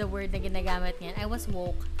with the word na ginagamit niyan. I was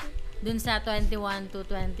woke dun sa 21 to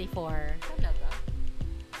 24. Talaga?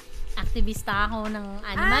 Aktivista ako ng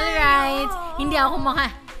animal rights. oo. Hindi ako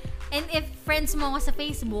And if friends mo ako sa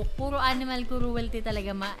Facebook, puro animal cruelty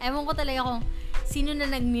talaga. Ewan ko talaga kung sino na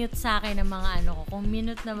nag-mute sa akin ng mga ko. Kung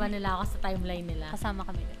minute na ba nila ako sa timeline nila. Kasama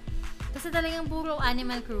kami doon. Kasi talagang puro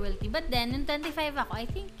animal cruelty. But then, nung 25 ako, I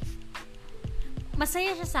think,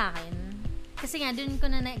 masaya siya sa akin. Kasi nga, dun ko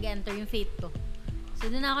na nag-enter yung faith ko. So,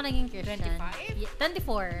 dun ako naging Christian. 25? Yeah,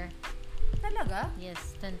 24. Talaga? Yes.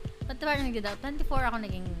 Ba't parang nag-doubt? 24 ako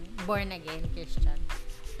naging born again Christian.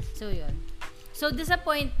 So, yun. So,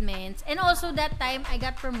 disappointments. And also, that time, I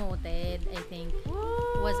got promoted, I think.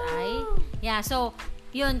 Was I? Yeah, so,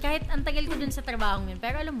 yun, kahit ang tagal ko dun sa trabaho yun,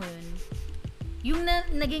 pero alam mo yun, yung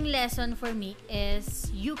naging lesson for me is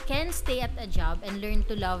you can stay at a job and learn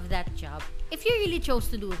to love that job if you really chose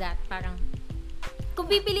to do that. Parang, kung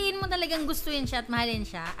pipiliin mo talagang gustuin siya at mahalin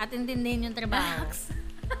siya at intindihin yung trabaho,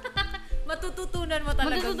 Matututunan mo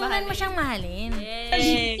talaga matututunan mo siyang mahalin.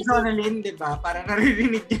 Yes. Jonalyn, di ba? Para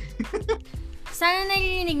naririnig niya. Sana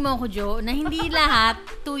naririnig mo ko, Jo, na hindi lahat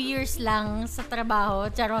 2 years lang sa trabaho.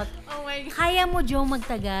 Charot. Oh my God. Kaya mo, Jo,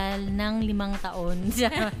 magtagal ng 5 taon.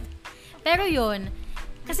 Charot. Pero yun,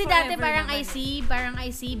 kasi dati Forever parang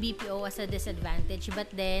I see BPO as a disadvantage. But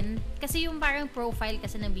then, kasi yung parang profile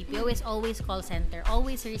kasi ng BPO is always call center,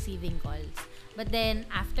 always receiving calls. But then,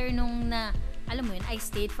 after nung alam mo yun, I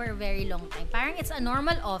stayed for a very long time. Parang it's a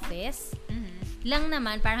normal office lang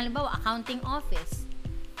naman, parang halimbawa, accounting office.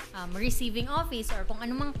 receiving office or kung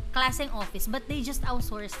anumang klaseng office, but they just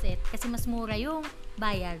outsourced it kasi mas mura yung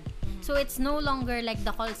bayad. So it's no longer like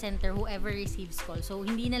the call center, whoever receives call. So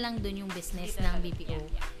hindi na lang dun yung business ng BPO.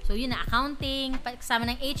 So yun na, accounting, kasama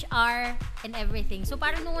ng HR and everything. So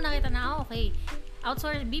parang nung nakita na, okay,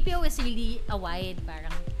 outsource, BPO is really a wide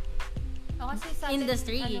parang Kasi sa atin,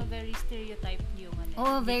 industry. Very stereotype yung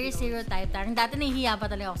very BPOs. stereotype. Parang dati nahihiya pa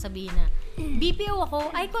talaga ako sabihin na BPO ako,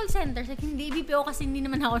 ay call center. Like, hindi BPO kasi hindi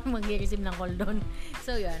naman ako mag-receive ng call doon.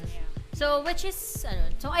 So yun. So which is,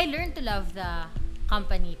 so I learned to love the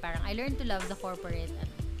company. Parang I learned to love the corporate.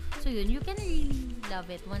 So yun, you can really love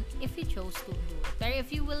it if you chose to do it. Pero if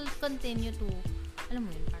you will continue to, alam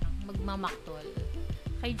mo yun, parang magmamaktol.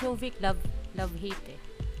 Kay Jovic, love-hate eh.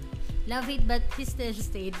 Love it, but he still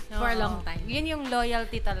stayed for a long time. Yun yung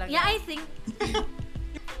loyalty talaga. Yeah, I think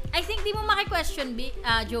di mo maki-question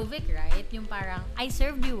Jovic, right? Yung parang, I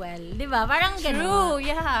served you well. Di ba? Parang gano'n. True,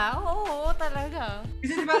 yeah. Oo, talaga.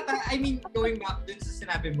 Kasi diba, I mean, going back dun sa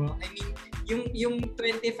sinabi mo, I mean, yung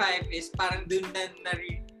 25 is parang dun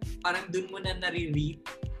mo na nare-reap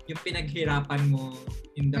yung pinaghirapan mo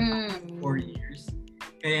in the past 4 years.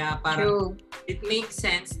 Kaya parang, it makes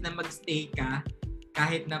sense na magstay ka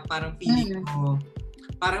kahit na parang feeling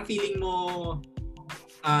mo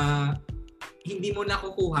hindi mo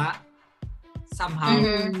nakukuha somehow.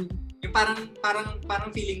 Yung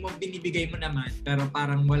parang feeling mo binibigay mo naman pero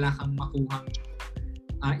parang wala kang makuhang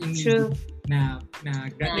immediate na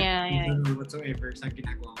gratification or whatsoever sa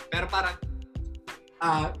ginagawa mo. Pero parang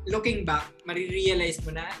looking back, marirealize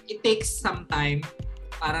mo na it takes some time.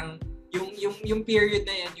 Parang yung period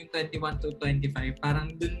na yan, yung 21 to 25,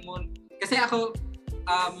 parang dun mo, kasi ako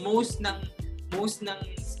most ng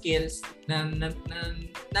skills na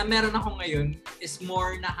meron ako ngayon is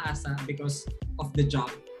more nahasa because of the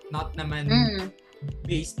job, not naman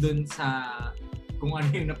based dun sa kung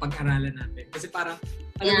ano yung napag-aralan natin. Kasi parang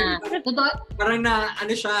parang na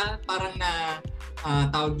parang na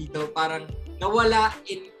tawag dito, parang nawala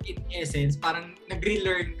in essence, parang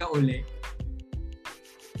nag-relearn ka uli.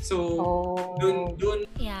 So, dun.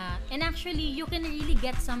 Yeah. And actually, you can really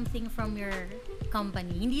get something from your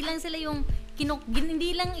company. Hindi lang sila yung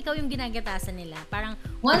hindi lang ikaw yung ginagatasan nila. Parang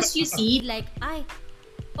once you see like, ay,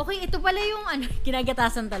 okay, ito pala yung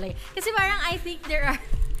ginagatasan talaga. Kasi parang I think there are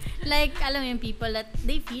like, alam mo yung people that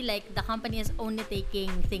they feel like the company is only taking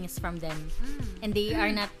things from them. And they are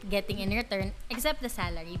not getting in return except the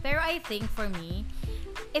salary. Pero I think for me,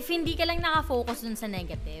 if hindi ka lang nakafocus dun sa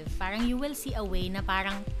negative, parang you will see a way na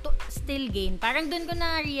parang still gain. Parang dun ko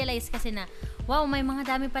na-realize kasi na, wow, may mga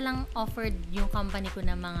dami palang offered yung company ko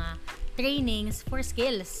na mga trainings for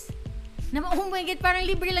skills. Na, oh my God, parang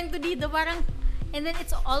libre lang to dito. Parang, and then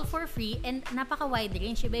it's all for free and napaka-wide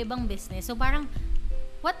range, iba-ibang business. So parang,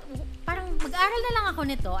 parang mag-aral na lang ako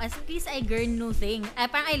nito, at least I learned new things.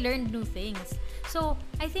 Parang I learned new things. So,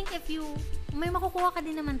 I think if you, may makukuha ka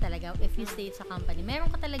din naman talaga if you stay sa company.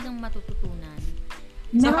 Meron ka talagang matututunan.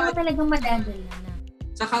 Meron ka talagang madadala na.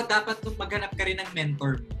 Saka dapat maghanap ka rin ng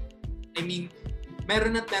mentor mo. I mean,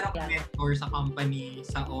 meron mentor sa company,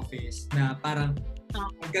 sa office, na parang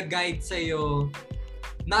mag-guide sa'yo,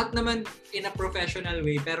 not naman in a professional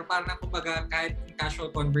way, pero parang kumbaga kahit in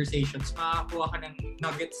casual conversations, makakuha ka ng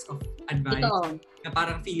nuggets of advice na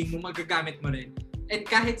parang feeling mo magagamit mo rin. And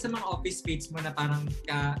kahit sa mga office mates mo na parang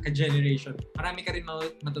ka-generation, marami ka rin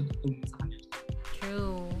matututunan sa kanila.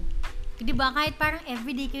 True. Diba, kahit parang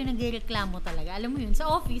everyday kayo nagreklamo talaga. Alam mo yun, sa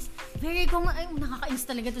office, nakaka-ins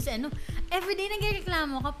talaga to sa everyday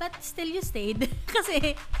nagreklamo ka, but still you stayed.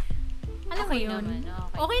 Kasi, alam mo yun.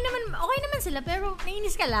 Okay naman sila, pero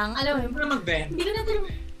nainis ka lang. Alam mo yun. Hindi na mag-vent. Hindi ka na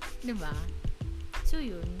diba? So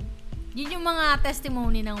yun. Yun yung mga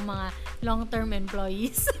testimony ng mga long-term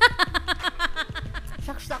employees.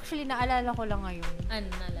 Actually, naalala ko lang ngayon. Ano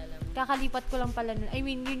naalala mo? Kakalipat ko lang pala nun. I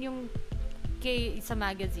mean, yun yung sa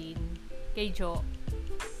magazine, kay Jo.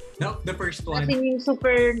 No, the first one. Kasi yung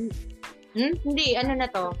super... Hindi, ano na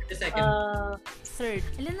to? The second. Third.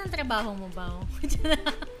 Ilan ang trabaho mo ba?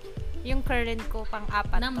 Yung current ko,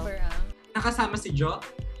 pang-apat Number, Nakasama si Jo?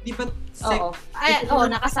 Di ba? Oo,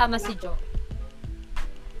 nakasama si Jo.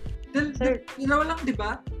 Ilaw lang, di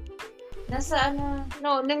ba? Nasa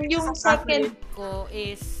yung second Ko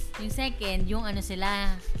is, yung second, yung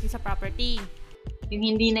sila. yung sa property. Yung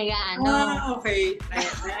hindi Okay.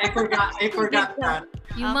 I forgot that.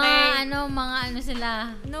 Yung Okay. mga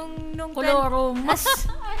sila. Nung Colorums.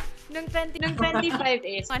 Nung 25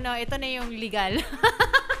 is, ito na yung legal.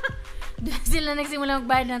 Doon sila nagsimula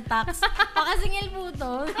magbayad ng tax. Pakasingil po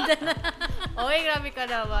to. Oy, grabe ka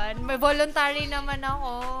naman. May voluntary naman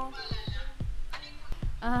ako.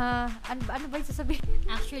 Ano ba yung sasabihin?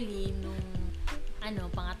 Actually, nung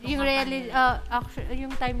pangatlong Yung kampanya. actually,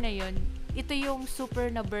 yung time na yun, ito yung super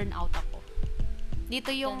na burnout ako.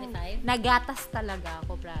 Dito yung 25? nagatas talaga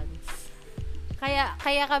ako, promise. Kaya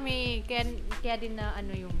din na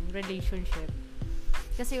yung relationship.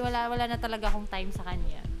 Kasi wala na talaga akong time sa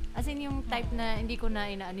kanya. As in, yung type na hindi ko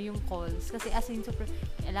na inaano yung calls. Kasi as in, super,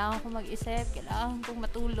 kailangan ko mag-isip, kailangan kong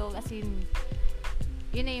matulog. As in,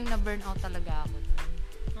 yun na yung na-burnout talaga ako.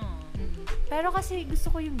 Pero kasi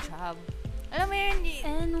gusto ko yung job. Alam mo yun,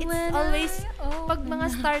 it's always, pag mga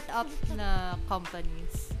startup na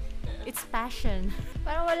companies, it's passion.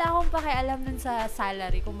 Parang wala akong pakialam dun sa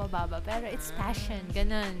salary kung mababa. Pero it's passion.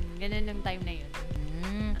 Ganun yung time na yun.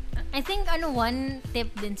 I think one tip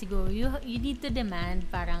din siguro, you need to demand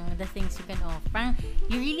parang the things you can offer. Parang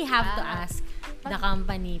you really have to ask the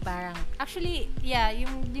company. Parang actually, yeah,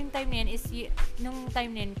 yung time na yan is nung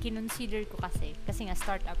time na yan, kinonsider ko kasi nga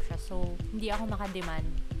startup siya. So, hindi ako makademand.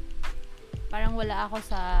 Parang wala ako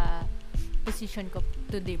sa position ko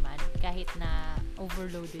to demand kahit na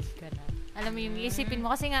overloaded ka na. Alam mo yung isipin mo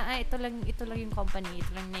kasi nga ito lang yung company,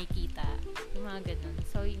 ito lang nakikita. Yung mga ganun.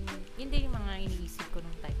 So, yun din yung mga iniisip ko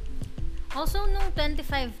nung time. also, nung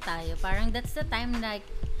 25 tayo, parang that's the time like,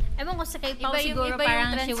 ewan ko sa kay Pau siguro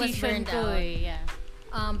parang she was burned out. Yeah.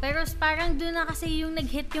 Pero parang doon na kasi yung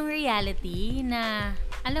nag-hit yung reality na,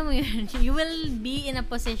 alam mo yun, you will be in a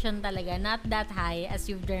position talaga, not that high as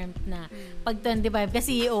you've dreamt na pag 25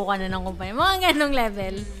 kasi CEO ka na ng kumpanya. Mga ganong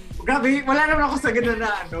level. Grabe, wala naman ako sa gano'n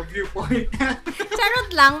na viewpoint. Charot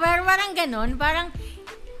lang, pero parang ganon. Parang,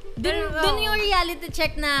 dun yung reality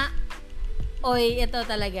check na, oy, ito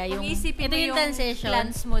talaga, yung, isipin ito mo yung yung transition.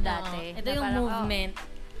 plans mo dati. Ito Na yung parang, movement.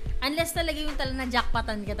 Unless talaga yung na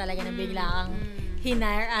jackpotan ka talaga na bigla kang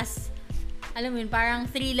hinire as, alam mo yun, parang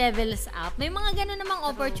 3 levels up. May mga ganun namang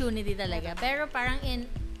opportunity talaga. Pero parang in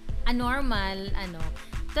a normal,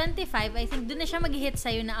 25, I think doon na siya mag-hit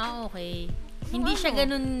sa'yo na, okay. Hindi siya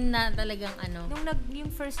ganun na talagang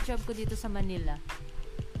Yung first job ko dito sa Manila,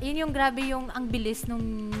 yun yung grabe yung ang bilis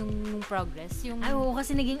nung progress. Yung Ay, oo,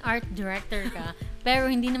 kasi naging art director ka. Pero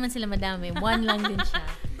hindi naman sila madami. One lang din siya.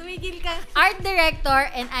 tumigil ka. Art director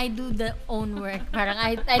and I do the own work. Parang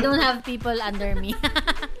I don't have people under me.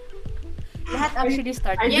 Lahat actually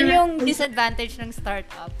startup. Yan yung disadvantage ng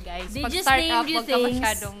startup, guys. They Pag just startup, named you wag ka things.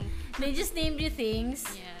 masyadong... They just named you things.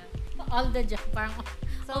 Yeah. All the parang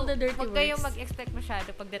all the dirty Huwag works. kayong mag-expect masyado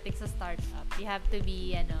pagdating sa startup. You have to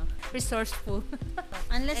be, resourceful.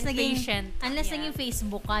 Unless and naging patient. Unless Yeah. naging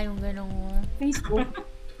Facebook ka, yung ganong Facebook.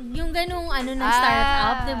 yung ganong ng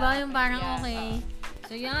startup, 'di ba? Yung parang yeah. okay.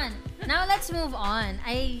 So yan. Now let's move on.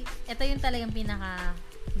 Ito yung talagang pinaka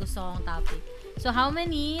gusto kong topic. So how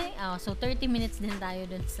many? So 30 minutes din tayo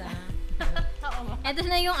dun sa ito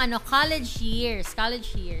na yung college years.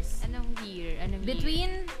 College years. Anong year?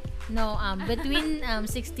 Between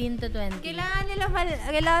 16 to 20.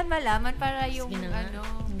 Kailangan malaman para yung Sige na nga.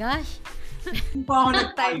 Gosh. Hindi pa ako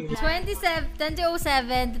nag-time.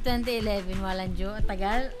 2007 to 2011, walang Diyo.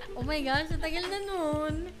 Tagal. Oh my gosh, tagal na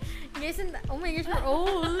nun. Guys, oh my gosh, we're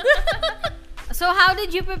old. So, how did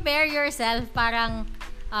you prepare yourself? Parang,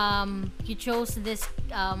 you chose this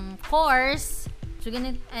course. So,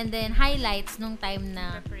 ganit, and then, highlights nung time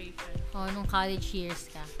na, nung college years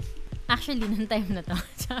ka. Actually, nung time na to.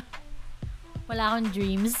 Wala akong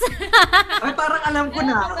dreams. Ay, parang alam ko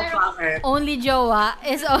na kung bakit. Only jowa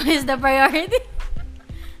is always the priority.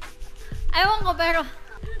 Ewan ko, pero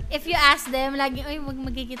if you ask them, lagi, ay,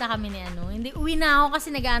 magkikita kami ni Hindi, uwi na ako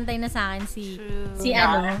kasi nag-aantay na sa akin si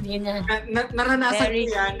ganyan. Naranasan ko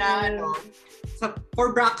yan na for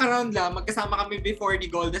background lang, magkasama kami before ni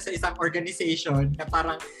Golda sa isang organization na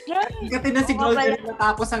parang ikati na si Golda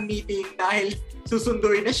natapos ang meeting dahil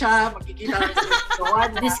susunduin na siya, magkikita na siya.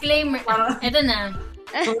 Disclaimer, eto na.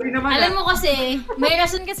 Sorry naman. Alam mo kasi, may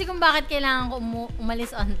rason kasi kung bakit kailangan ko umalis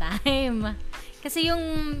on time. Kasi yung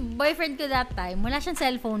boyfriend ko that time, wala siyang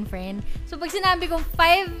cellphone friend. So pag sinabi kong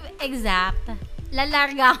 5 exact,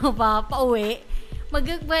 lalarga ako pauwi.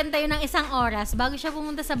 Magkwenta yun ng 1 oras bago siya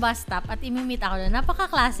pumunta sa bus stop at imimit ako na.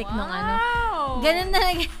 Napaka-classic nung Ganun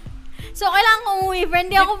talaga. So, kailangan ko umuwi, friend.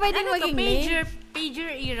 Hindi ako pwedeng maging late.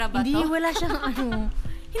 Pager era ba to? Hindi, wala siyang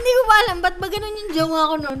Hindi ko pa alam. Ba't ba ganun yung jowa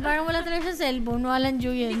ko noon? Parang wala talaga siyang cellphone. Walang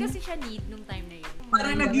jowa yan. Hindi kasi siya need nung time na yun.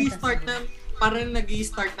 Parang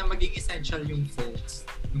nag-i-start na maging essential yung phones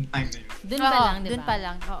nung time na yun. Doon pa lang, di ba? Doon pa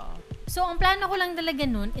lang, oo. So, ang plano ko lang talaga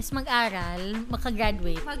nun is mag-aral,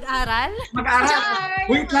 makagraduate. Mag-aral?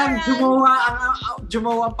 Wait lang,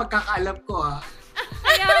 jumawa ang pagkakaalam ko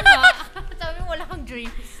Kaya nga. Sabi mo, wala kang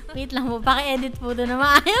dreams. Wait lang po, paki-edit po doon na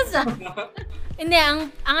maayos Hindi, ang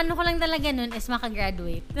ano ko lang talaga nun is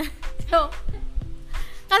makagraduate. So,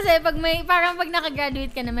 kasi pag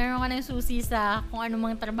nakagraduate ka na, meron ka ng susi sa kung ano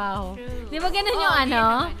mang trabaho. True. Di ba ganun Oo, yung yun ano?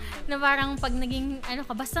 naman. Na parang pag naging,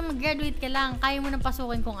 basta mag-graduate ka lang, kaya mo nang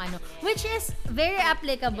pasukin kung ano. Which is very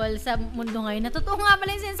applicable sa mundo ngayon. Na totoo nga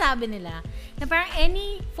pala yung sinasabi nila. Na parang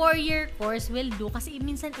any 4-year course will do kasi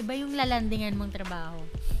minsan iba yung lalandingan mong trabaho.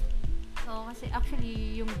 Oo, kasi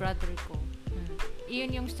actually, yung brother ko,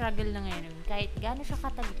 yun yung struggle na ngayon. Kahit gano'n siya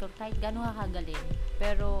katalikod, kahit gano'n kakagaling,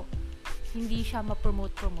 pero hindi siya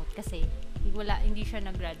ma-promote kasi hindi siya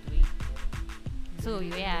nag-graduate. So,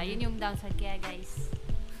 yeah, yun yung downside. Kaya, guys,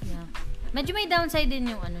 Yeah. Medyo may downside din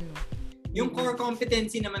yung ano, no? Yung core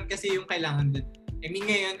competency naman kasi yung kailangan dun.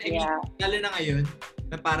 Lalo na ngayon,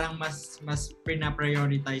 na parang mas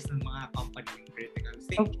pina-prioritize ng mga company yung critical Of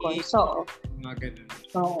thinking, course, so. mga ganun.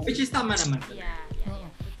 So, Which is tama naman. yeah.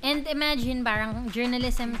 And imagine, parang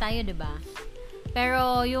journalism tayo, di ba?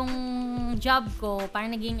 Pero yung job ko,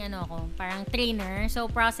 parang naging parang trainer. So,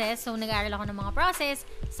 nag-aaral ako ng mga process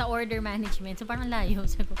sa order management. So, parang layo.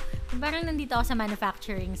 So, parang nandito ako sa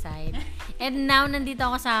manufacturing side. And now, nandito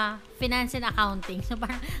ako sa finance and accounting. So,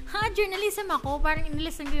 parang, journalism ako. Parang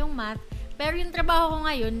inilisan ko yung math. Pero yung trabaho ko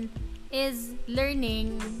ngayon is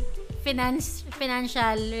learning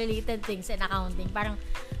financial related things and accounting. Parang,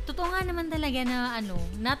 totoo nga naman talaga na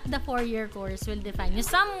not the 4-year course will define you.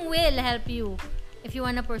 Some will help you if you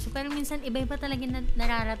wanna pursue. Pero minsan, iba-iba talaga na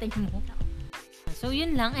nararating mo. So,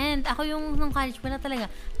 yun lang. And ako yung nung college pala talaga,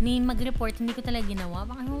 mag-report, hindi ko talaga ginawa.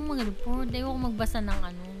 Baka ako mag-report, ayoko magbasa ng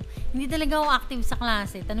Hindi talaga ako active sa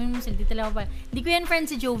klase. Tanungin mo sila, hindi ko yan friend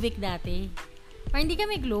si Jovic dati. Parang hindi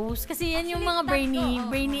kami close. Kasi yan yung mga brainy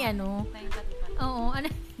Oo,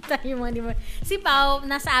 tayo mga, di ba? Si Pau,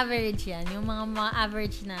 nasa average yan. Yung mga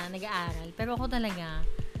average na nag-aaral. Pero ako talaga,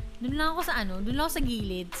 doon lang ako sa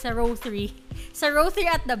gilid, sa row 3. Sa row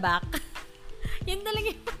 3 at the back. Yun talaga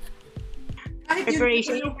yung... Kahit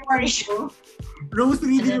Preparation. yung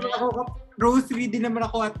row 3 din naman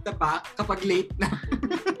ako at the back kapag late na.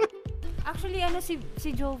 Actually, si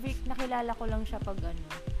Jovic, nakilala ko lang siya pag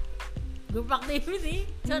Group activity?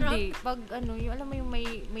 Hindi. Pag yung alam mo yung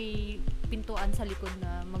may pintuan sa likod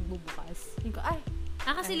na magbubukas. Yung ko,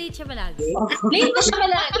 kasi late siya palagi. Late na siya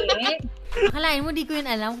palagi. Akalain mo, di ko yun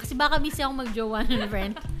alam. Kasi baka busy ako mag-jowa nun,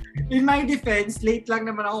 friend. In my defense, late lang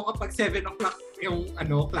naman ako kapag 7 o'clock yung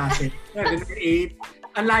klase. 7 or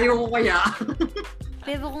 8. Ang layo ko kaya.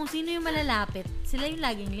 Pero kung sino yung malalapit, sila yung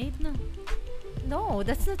laging late, no? No,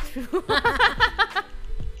 that's not true.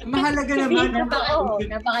 Mahalaga naman.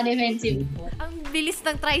 Napaka-defensive po. Ang bilis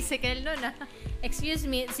ng tricycle nun, Excuse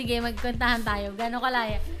me, sige, magkwendahan tayo. Gano'ng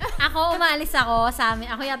kalaya? Ako, umalis ako sa amin.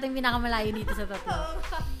 Ako yata yung pinakamalayo dito sa tatlo.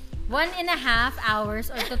 1.5 hours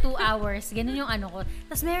or to 2 hours. Ganun yung ko.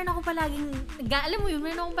 Tapos meron ako palaging, alam mo yun,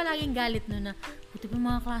 meron akong palaging galit nun na, buti pa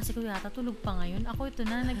mga klase ko yata, tulog pa ngayon. Ako ito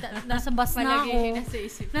na, nasa bus na ako.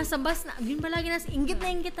 Nasa bus na, yun palagi, inggit na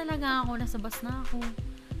inggit talaga ako, nasa bus na ako.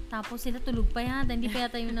 Tapos sila tulog pa yata, hindi pa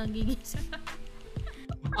yata yung nagigising.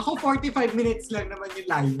 Ako 45 minutes lang naman yung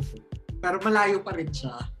layo. Pero malayo pa rin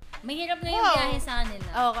siya. Mahirap na yung biyahe sa kanila.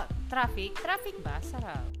 Oh, traffic? Traffic ba?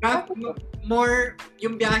 Sarap.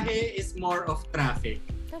 Yung biyahe is more of traffic.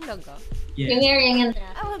 Talaga? Yes. Yung area ng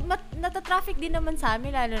traffic. Nata-traffic din naman sa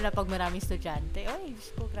amin, lalo na pag maraming estudyante. Oy,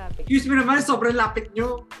 Diyos ko, grabe. Excuse me naman, sobrang lapit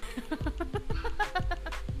nyo.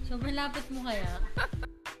 Sobrang lapit mo kaya?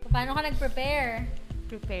 Paano ka nag-prepare?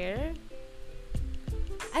 Prepare?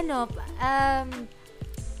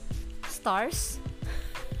 Stars?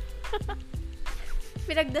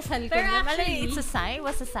 Pinagdasal ko Pero na. actually, It's a sign?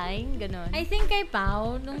 Was a sign? Ganon. I think kay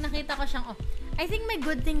Pau, nung nakita ko siyang, I think may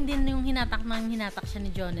good thing din yung hinatak siya ni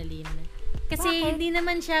Jonalyn. Kasi Bakit? hindi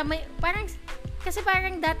naman siya, parang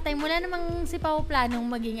that time, wala namang si Pau planong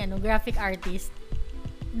maging graphic artist.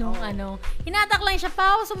 Nung hinatak lang siya,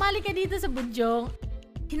 Pau, sumali ka dito sa Budyong.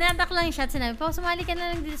 Hinatak lang siya at sinabi, Pau, sumali ka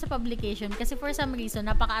na lang dito sa publication. Kasi for some reason,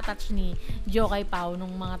 napaka-attach ni Jo kay Pau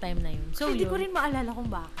nung mga time na yun. So, hindi ko rin maalala kung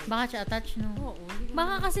bakit. Baka siya attach, no? Oo.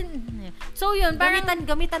 Baka kasi, so yun, parang,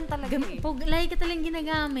 Gamitan talaga lagi ka talang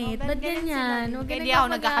ginagamit. Ba't ganyan? Huwag ka hindi ako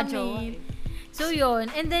nagkakagamit. So yun,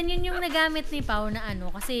 and then yun yung nagamit ni Pau na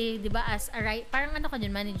kasi, di ba, as a parang ka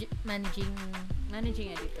dyan,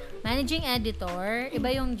 managing editor, iba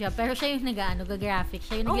yung job, pero siya yung ga-graphic,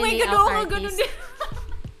 siya yung nag-layout artist.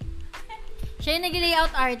 Siya yung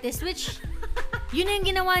nag-layout artist, which, yun yung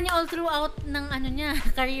ginawa niya all throughout ng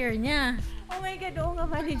career niya. Oh my God, oo nga,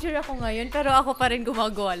 manager ako ngayon, pero ako pa rin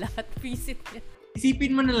gumagawa lahat. Visit niya.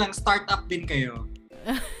 Isipin mo na lang, startup din kayo.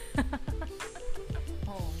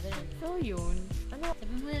 Oo, ganun. So yun.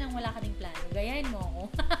 Sabi mo na lang wala ka ding plano. Gayahin mo ako.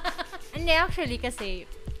 Hindi, actually, kasi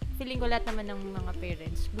feeling ko lahat naman ng mga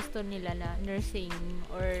parents gusto nila na nursing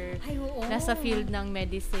or Ay, oo. nasa field ng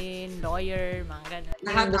medicine, lawyer, mga ganun.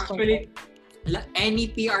 Lahat actually, any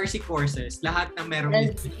PRC courses, lahat na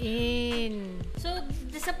merong That's In. So,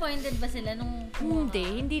 disappointed ba sila nung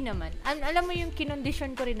Hindi naman. Alam mo yung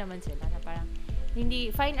kinondisyon ko rin naman sila na parang,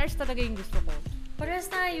 hindi, fine arts talaga yung gusto ko. Parehas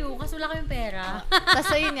tayo, kasi wala kaming pera.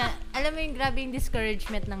 Tapos ayun nga, alam mo yung grabe yung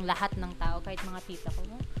discouragement ng lahat ng tao, kahit mga tita ko,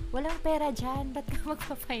 walang pera dyan, ba't ka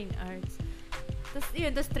magpa-fine arts? Tapos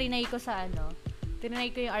yun, trinay ko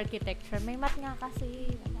yung architecture. May math nga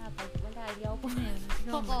kasi, wala, hindi ako pumayag.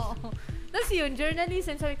 Oo. Tapos yun,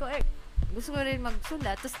 journalism, sabi ko, gusto ko rin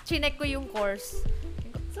magsulat. Tapos chinek ko yung course.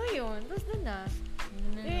 So yun, tapos doon na.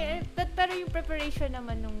 Pero yung preparation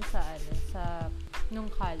naman nung nung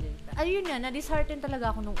college. Ayun nga, na-dishearten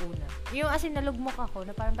talaga ako nung una. Yung as in, nalugmok ako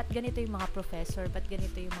na parang, ba't ganito yung mga professor, ba't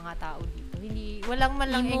ganito yung mga tao dito? Hindi, walang man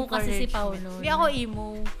lang Emo kasi si Pau encouragement. noon. Hindi ako emo.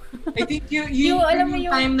 I think alam mo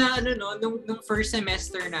yung time na nung first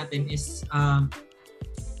semester natin is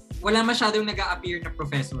wala masyadong nag-a-appear na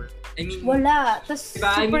professor. I mean, Wala. Tapos diba?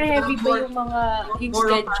 super I mean, heavy pa yung mga yung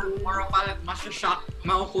schedule. More of a masya-shock,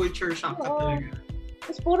 ma-culture shock ka Oo. talaga.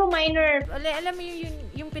 Tapos puro minor. Alam mo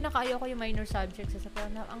yung pinakaayaw ko yung minor subjects. Sa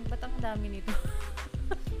parang, ba't ang dami nito?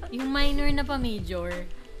 Yung minor na pa major.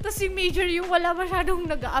 Tapos yung major yung wala masyadong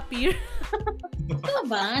nag-a-appear. Ito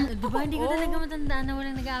ba? Diba, hindi ko Oo. talaga matandaan na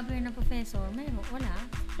walang nag-a-appear na professor. Meron, wala.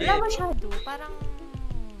 Wala masyado. Parang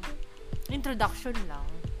introduction lang.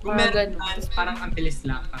 Kung meron man, parang ang bilis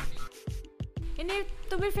lang. Hindi,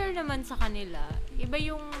 to be fair naman sa kanila, iba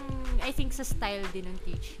yung, I think, sa style din ng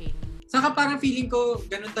teaching. Saka parang feeling ko,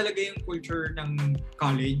 ganun talaga yung culture ng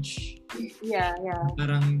college. Yeah.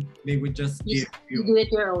 Parang they would just give You you do it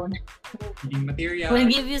your own. reading material. We'll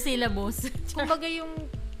give you syllabus. Kumbaga yung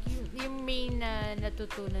main na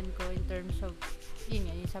natutunan ko in terms of, yun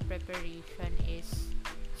nga, yung sa preparation is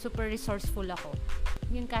super resourceful ako.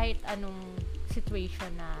 Yung kahit anong situation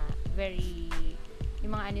na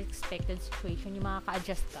yung mga unexpected situation, yung mga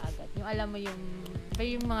ka-adjust ka agad. Yung alam mo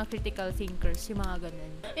yung mga critical thinkers, yung mga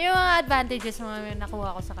ganun. Yung mga advantages mga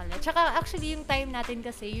nakuha ko sa kanila. Tsaka actually yung time natin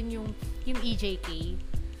kasi, yun yung EJK.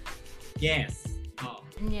 Yes. Oh.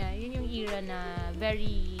 Yeah, yun yung era na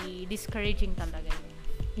very discouraging talaga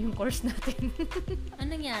yung course natin.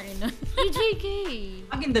 Anong nangyari nun? EJK!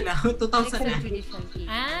 Maganda na, 2000 na. Judicial case.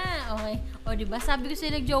 Okay. O, diba? Sabi ko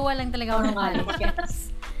sa'yo, nag-jowa lang talaga ako ng college.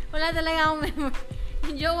 Wala talaga akong memory.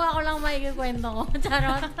 Yung jowa ko lang maikikwento ko.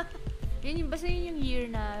 Charot. Basta yun yung year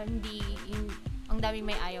na ang daming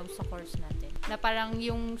may ayaw sa course natin. Na parang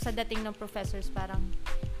yung sa dating ng professors, parang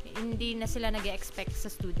hindi na sila nag-expect sa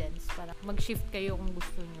students. Parang mag-shift kayo kung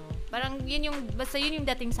gusto nyo. Parang basta yun yung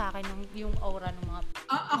dating sa akin, yung aura ng mga...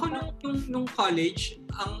 Ako nung college,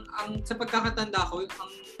 ang sa pagkakatanda ko,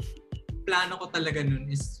 ang plano ko talaga nun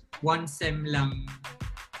is one sem lang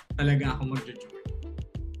talaga ako mag-join.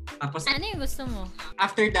 Tapos, Ano yung gusto mo?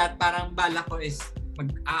 after that, parang bala ko is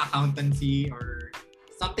mag-accountancy or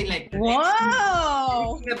something like that.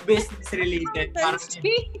 Wow! Na business related. Parang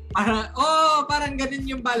ganun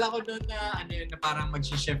yung bala ko doon na na parang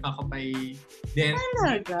mag-shift ako by then.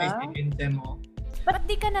 Talaga? By second sem mo. Ba't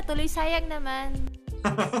di ka natuloy? Sayang naman.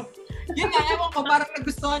 Yun nga, ewan ko, parang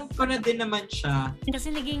nagustuhan ko na din naman siya.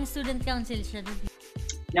 Kasi naging student council siya.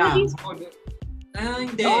 Yeah.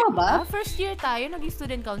 Hindi. Oo ba? First year tayo, naging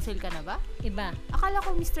student council ka na ba? Iba. Akala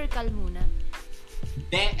ko Mr. Cal muna.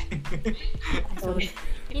 Hindi. Sorry.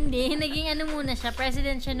 Hindi, naging muna siya.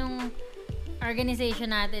 President siya nung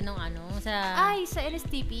organization natin nung sa Sa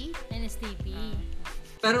NSTP? NSTP.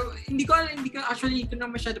 Pero hindi ko actually, hindi ko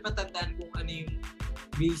na masyado matandaan kung ano yung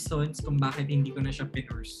reasons kung bakit hindi ko na siya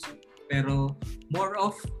pinurse. Pero more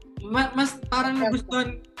of mas parang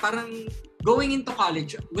nagustuhan, parang going into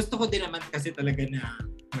college, gusto ko din naman kasi talaga na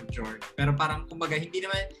mag-join. Pero parang kumbaga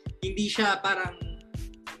hindi siya parang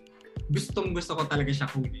gusto ko talaga siya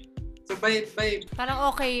kunin. So by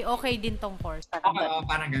Parang okay din tong course.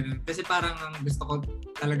 parang ganun. Kasi parang ang gusto ko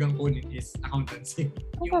talagang kunin is accountancy.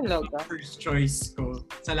 Yung first choice ko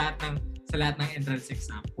sa lahat ng entrance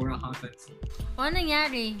exam, puro accountancy. O,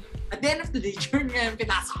 nangyari? At the end of the day, join nga yung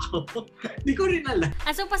pinasok ko. Hindi ko rin alam.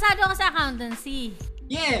 So, pasado ako sa accountancy.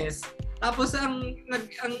 Yes. Tapos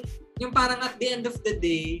yung parang at the end of the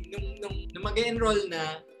day, nung mag-enroll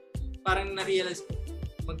na, parang na-realize ko,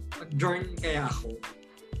 mag-join kaya ako.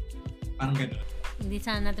 Parang gano'n. Hindi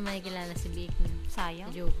sana natin makikilala si Vic.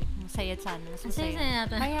 Sayang. Si Jovi. Masaya sana. Mas Masaya masaya.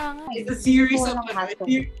 natin. Kaya nga. It's a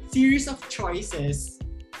series of choices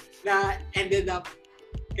na ended up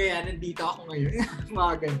kaya nandito ako ngayon.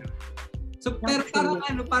 Mga gano'n. So, pero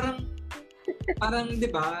parang parang 'di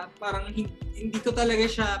ba, parang hindi ko talaga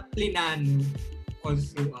siya plinano all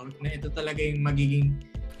throughout na ito talaga yung magiging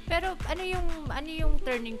Pero ano yung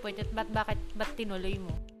turning point at bakit tinuloy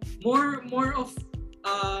mo? more of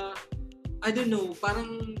I don't know,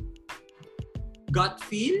 parang gut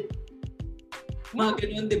feel. Mga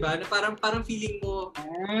ganun, 'di ba? Na parang feeling mo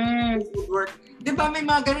would work. 'Di ba may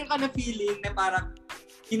mga ganun ka na feeling na parang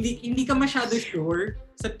hindi ka masyado sure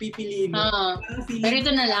sa pipiliin mo. Parang feeling, Pero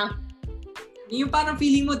ito na lang. yung parang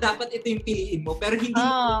feeling mo dapat ito yung piliin mo pero hindi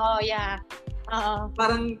Yeah. Oo.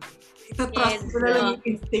 parang itatrust Yes, mo na lang yung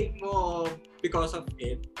instinct mo because of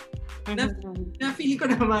it. Na feeling ko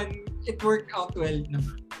naman it worked out well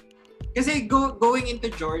naman. Kasi going into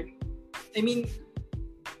Jordan, I mean,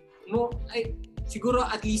 siguro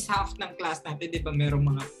at least half ng class natin, 'di ba, merong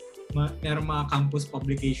mga campus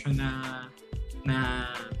publication na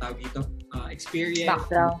tawag dito, experience,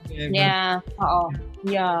 Background. whatever. Yeah. Oo.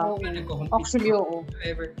 Yeah. Nagko-compete Actually, oo.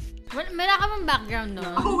 whatever. Meron ka bang background, no?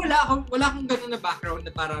 Ako wala akong ganun na background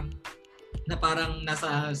na parang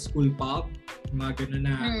nasa school pub, mga ganun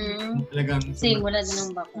na talagang Same, wala din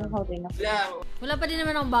ang background. Ako din ako. Wala pa din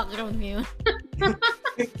naman akong background ngayon.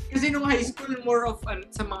 Kasi nung high school more of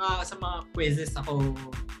sa mga quizzes ako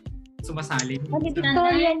sumasali.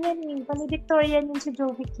 Valedictorian yan eh. Valedictorian yun si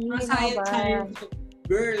Jovic. Mga science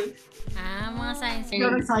girl. Mga science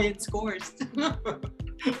Siguro school. science course.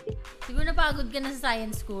 Siguro napagod ka na sa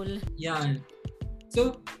science school. Yan.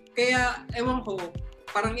 So, kaya, ewan ko,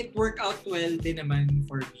 parang it worked out well din naman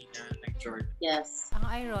for me na nag-Jordan. Yes. Ang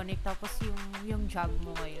ironic, tapos yung job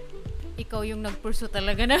mo ngayon. Ikaw yung nag-pursue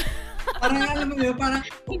talaga na. Parang alam mo yun, parang,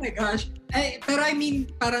 oh my gosh. Pero I mean,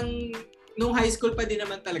 parang nung high school pa din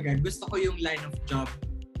naman talaga, gusto ko yung line of job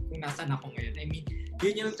kung nasan ako ngayon. I mean,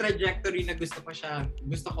 yun yung trajectory na gusto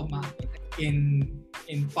ko maabot in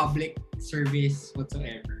public service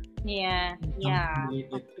whatsoever. Yeah.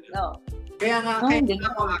 Related. Oh. Kaya nga, hindi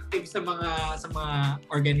ako active sa mga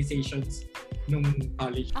organizations nung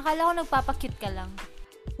college. Akala ko nagpapakute ka lang.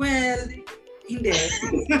 Well, hindi.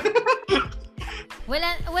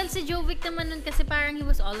 Well, si Jovic naman nun kasi parang he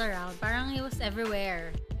was all around. Parang he was everywhere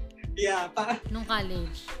Yeah, nung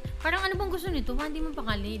college. Parang ano bang gusto nito? Hindi mo pa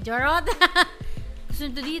college. Jarot! Gusto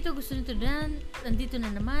nito dito, gusto nito doon. Nandito na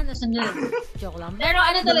naman. Joke lang. Pero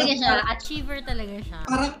ano talaga siya? Achiever talaga siya.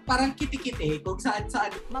 parang kiti-kiti kung saan.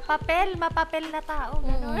 Mapapel na tao.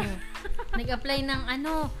 Gano'n. Nag-apply ng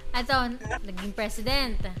naging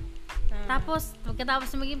president. Tapos, pagkatapos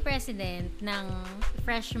na maging president ng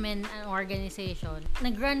freshman organization,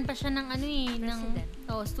 nag-run pa siya ng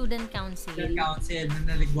student council. Student council,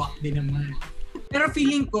 naligwak din naman. Pero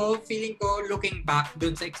feeling ko, looking back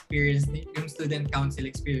dun sa experience, yung student council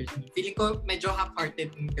experience, feeling ko medyo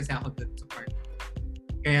half-hearted kasi ako dun sa part.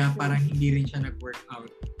 Kaya parang hindi rin siya nag-work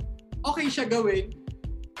out. Okay siya gawin,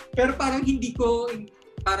 pero parang hindi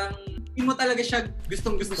mo talaga siya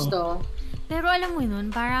gustong-gusto. Pero alam mo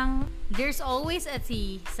nun, parang there's always a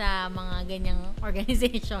T sa mga ganyang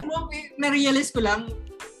organization. Na-realize ko lang,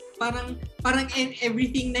 parang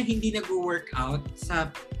everything na hindi nag-work out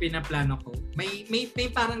sa pinaplano ko, may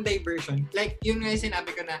parang diversion. Like, yung nga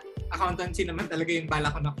sinabi ko na accountancy naman talaga yung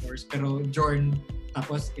bala ko na course, pero Jorn,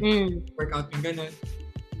 tapos work out yung ganun.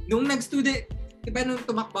 Nung nag-student, diba nung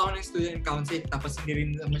tumakbo ako ng student council, tapos hindi rin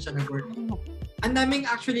naman siya nag-work out. Ang daming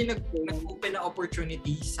actually nag-open na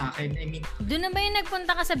opportunity sa akin. I mean, doon na ba yung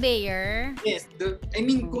nagpunta ka sa Bayer? yes. I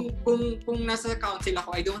mean, kung nasa council ako,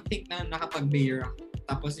 I don't think na nakapag-Bayer ako.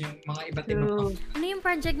 Tapos yung mga iba't ibang Ano yung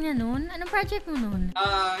project niya nun? Anong project mo nun?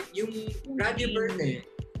 yung Radio Verde.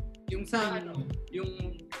 Yung sa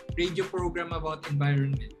yung radio program about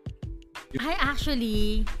environment. Ay,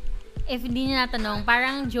 actually, if hindi niya natanong,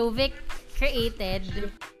 parang Jovic created.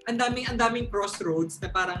 Ang daming crossroads na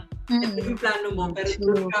parang ito yung plano mo, pero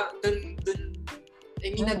dun I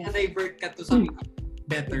mean, nag-divert ka to something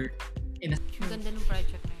better. Ang ganda ng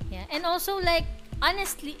project na yun. Yeah. And also, like,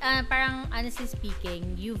 honestly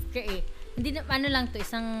speaking, you've created, hindi na, lang to,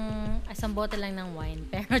 isang bottle lang ng wine.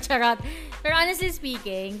 Pero charot. Pero honestly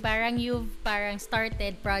speaking, parang you've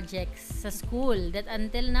started projects sa school that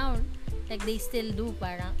until now, like, they still do.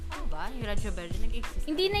 Parang, Ba? Yung Radyo Verde nag-exist?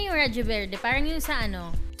 hindi na yung Radyo Verde. Parang yung sa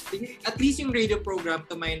At least yung radio program,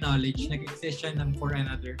 to my knowledge, nag-exist siya for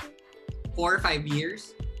another 4 or 5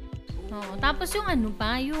 years. Oo. Tapos yung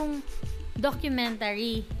yung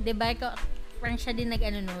documentary. Diba? Parang siya din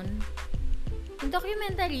nun. Yung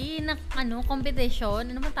documentary na competition.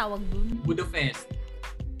 Ano ba tawag dun? Budofest.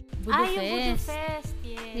 Budo Yung Budo Fest. Fest.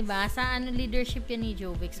 Yes. Diba? Sa leadership yan ni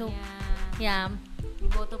Jovic. So, yeah.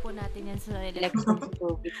 Iboto po natin yan sa election.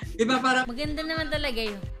 Diba parang Maganda naman talaga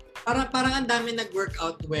yun. parang ang dami nag-work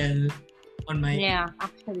out well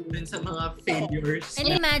actually. dun sa mga failures. And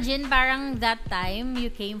imagine, parang that time, you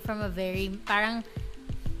came from a very, parang,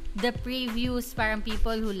 the previous, parang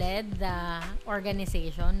people who led the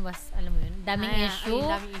organization was, alam mo yun, daming issue.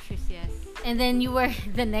 Daming issues, yes. And then you were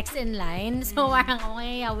the next in line. So, parang,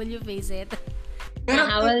 okay, how will you face it?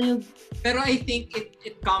 Pero I think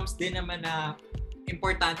it comes din naman na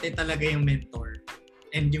importante talaga yung mentor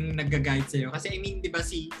and yung nag-guide sa'yo. Kasi I mean, di ba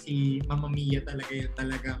si Mama Mia talaga yung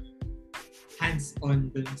talagang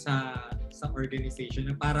hands-on dun sa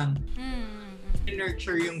organization na parang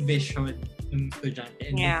nurture yung vision ng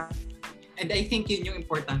estudyante. And I think yun yung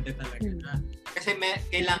importante talaga. Kasi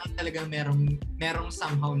kailangan talagang merong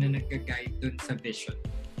somehow na nag-guide dun sa vision.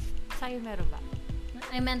 Sa'yo meron ba?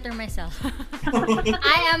 I mentor myself.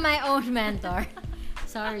 I am my own mentor.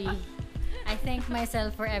 Sorry. I thank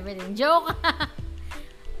myself for everything. Joke!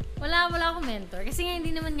 wala akong mentor. Kasi nga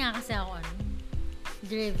hindi naman nga kasi ako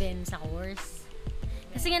driven sa course.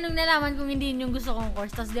 Kasi nga nung nalaman kong hindi yun yung gusto kong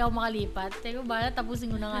course, tapos di ako makalipat, teko bala,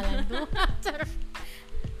 tapusin ko na nga lang to.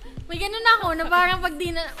 May ganun ako na parang pag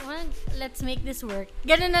di na, well, let's make this work.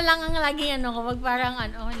 Ganun na lang ang laging ko, pag parang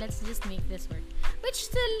okay, let's just make this work. Which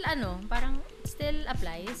still, parang still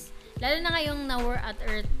applies. Lalo na ngayong na we're at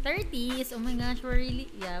our 30s, oh my gosh,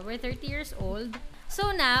 we're 30 years old.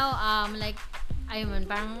 So now,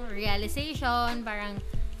 parang realization, parang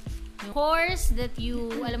yung course that you,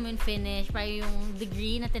 alam mo yun, finish, parang yung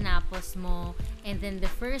degree na tinapos mo, and then the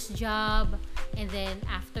first job, and then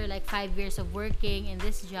after 5 years of working in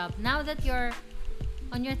this job, now that you're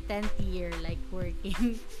on your 10th year,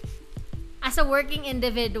 working, as a working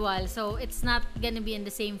individual, so it's not gonna be in the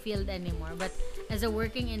same field anymore, but as a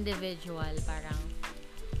working individual, parang,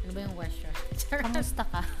 ano ba yung question? Kamusta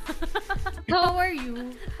ka? How are you?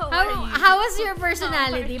 How was your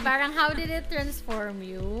personality? Parang, how did it transform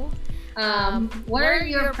you? What are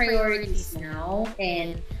your priorities now?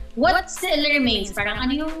 And what still remains? Parang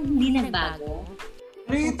ano yung hindi nagbago?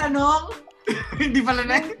 Ano yung tanong? Hindi pala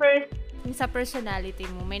na. Yung sa personality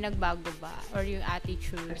mo, may nagbago ba? Or yung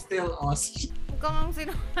attitude? I'm still us. Kung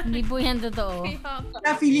sino... Hindi po yan totoo.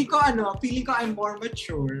 Feeling ko I'm more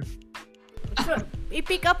mature. So,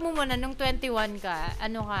 i-pick up mo muna nung 21 ka.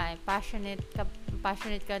 Passionate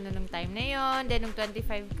ka nung time na yon. Then nung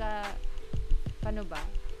 25 ka, paano ba?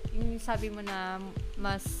 Yung sabi mo na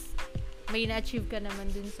mas may na-achieve ka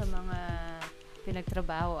naman dun sa mga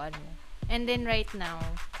pinagtrabahoan mo. And then right now,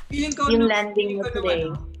 feeling ko yung landing mo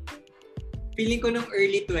today. Feeling ko nung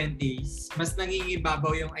early 20s, mas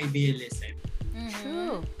nangingibabaw yung idealism.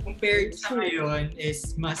 True. Compared sa ngayon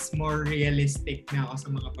is mas more realistic na ako sa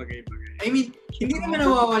mga bagay-bagay. I mean, hindi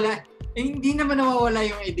naman nawawala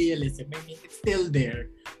yung idealism. I mean, it's still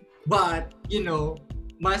there. But,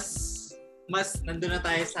 mas nandun na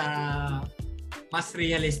tayo sa mas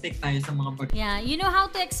realistic tayo sa mga bagay. Yeah, you know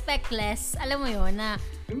how to expect less. Alam mo yun, na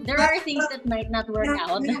there are things that might not work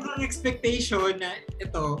out. Yung expectation na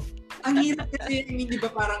ito, ang hirap kasi, di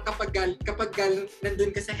ba parang kapag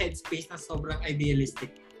nandun ka sa headspace na sobrang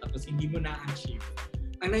idealistic, tapos hindi mo na-achieve.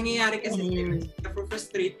 Ang nangyayari kasi,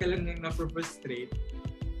 na-frustrate ka lang ng na-frustrate,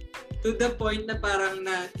 to the point na parang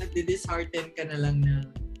na-dishearten ka na lang na,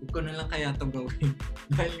 huwag ko na lang kaya ito gawin.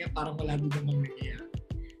 Dahil nga parang wala din namang nangyayari.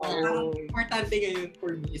 Ang importante ngayon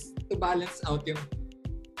for me is to balance out yung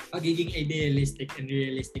pagiging idealistic and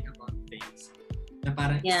realistic about things. Na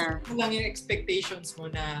parang isip mo lang yung expectations mo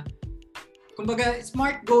na kumbaga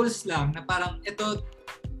smart goals lang na parang ito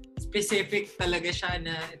specific talaga siya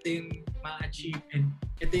na ito yung ma-achieve and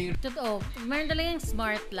ito yung totoo. Meron talagang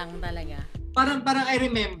smart lang talaga. Parang I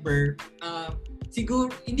remember siguro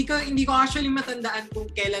hindi ko actually matandaan kung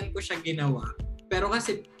kailan ko siya ginawa. Pero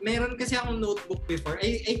kasi meron kasi akong notebook before.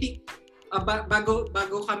 I think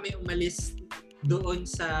bago kami umalis doon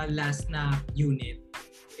sa last na unit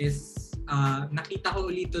is nakita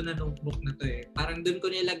ko ulit na notebook na to eh. Parang doon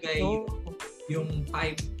ko nilagay yung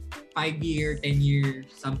 5-year, 10-year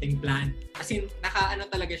something plan. As in,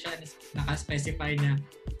 talaga siya, naka-specify na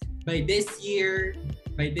by this year,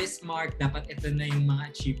 by this mark, dapat ito na yung mga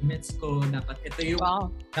achievements ko, dapat ito yung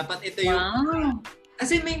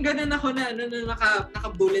kasi may ganun ako na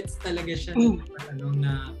naka-bullets talaga siya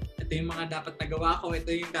na ito yung mga dapat nagawa ko, ito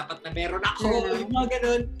yung dapat na meron ako, yung mga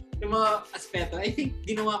ganun, yung mga aspeto. I think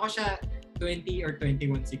ginawa ko siya 20 or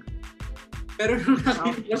 21 siguro. Pero nung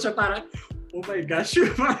nakita ko siya parang, oh my gosh,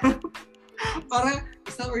 parang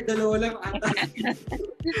isa or dalawa lang ata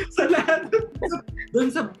sa lahat. Doon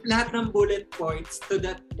sa lahat ng bullet points to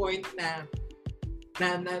that point na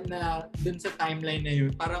dun sa timeline na yun,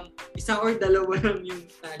 parang isa or dalawa lang yung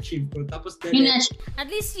na-achieve ko. Tapos at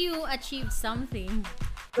least you achieved something.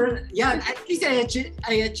 Pero, yeah, at least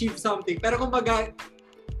I achieved something. Pero kumbaga,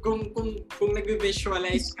 kung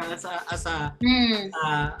nag-visualize ka as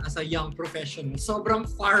a young professional, sobrang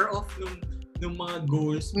far off nung mga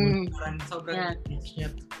goals mo. Parang sobrang reach niya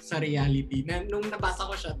sa reality. Nung nabasa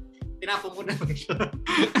ko siya, tinapon ko na lang siya.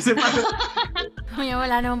 Kasi parang,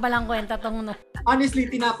 Wala naman palang kwenta tong honestly,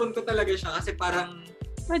 tinapon ko talaga siya kasi parang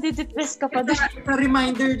Madidepress ka pa doon. it's a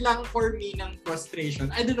reminder lang for me ng frustration.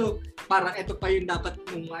 I don't know, parang ito pa yung dapat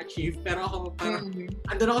mong ma-achieve. Pero ako parang,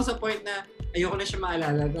 andun ako sa point na ayoko na siya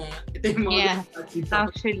maalala na ito yung mga gusto achieve.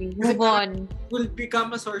 Actually, Kasi move on. will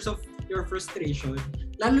become a source of your frustration.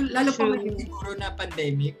 Lalo pa True. ngayon siguro na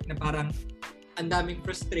pandemic na parang ang daming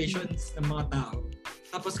frustrations ng mga tao.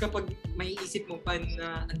 Tapos kapag may isip mo pa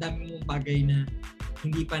na ang daming mong bagay na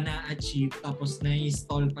hindi pa na-achieve tapos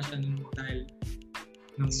na-stall pa siya dahil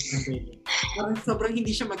ng pandemic. Parang sobrang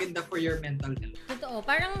hindi siya maganda for your mental health. Totoo.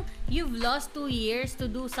 Parang you've lost 2 years to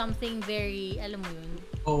do something very, alam mo yun,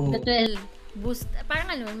 Oh. that will boost,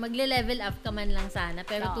 parang ano, magle-level up ka man lang sana,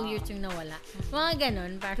 pero 2 Oo. years yung nawala. Mga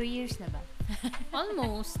ganun, 2 parang years na ba?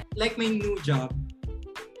 almost. Like my new job,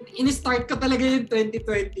 in-start ko talaga yung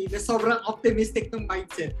 2020 na sobrang optimistic ng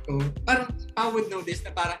mindset ko. Parang, I would know this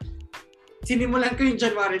na parang sinimulan ko yung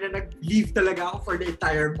January na nag-leave talaga ako for the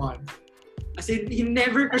entire month. As in,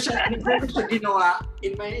 never ko siya ginawa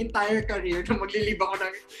in my entire career na maglilib ako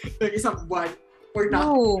ng isang buwan for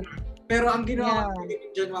nothing. No. Pero ang ginawa ko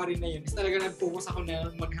yung January na yun is talaga nag-focus ako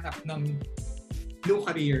na maghanap ng new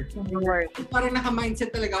career. Parang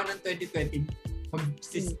naka-mindset talaga ako ng 2020.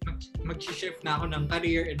 Mag-shift na ako ng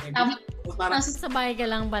career and parang Sabay ka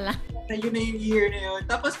lang pala. na yun na yung year na yun.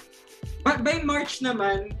 Tapos, by March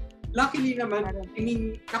naman, luckily naman, I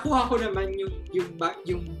mean, nakuha ko naman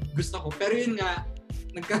yung gusto ko. Pero yun nga,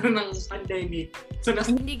 nagkaroon ng pandemic. So,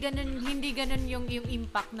 Hindi ganun yung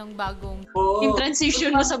impact ng bagong Yung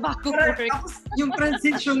transition mo sa bagong work. Tapos, yung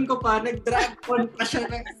transition ko pa, nag-drag on pa siya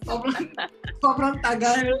ng sobrang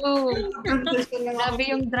tagal. True. Transition lang ako. Grabe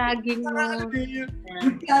yung dragging mo.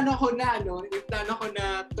 Yung plano ko na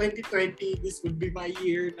 2020, this would be my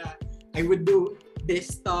year na I would do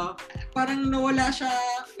this stuff. Parang nawala siya,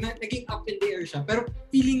 naging up in the air siya. Pero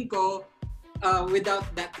feeling ko, without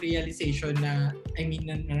that realization na, I mean,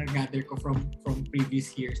 na nag-gather ko from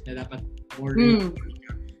previous years na dapat more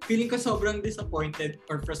feeling ko sobrang disappointed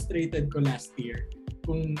or frustrated ko last year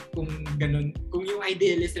kung ganun, kung yung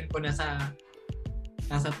idealism ko nasa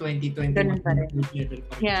 2020 Ganun pa rin. level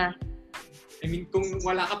pa rin. Yeah. I mean, kung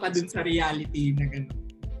wala ka pa dun sa reality na gano'n,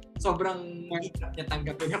 sobrang mahirap niya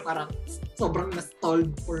tanggapin na parang sobrang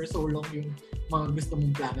na-stalled for so long yung mga gusto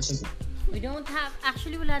mong plano sa We don't have,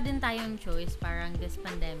 actually wala din tayong choice parang this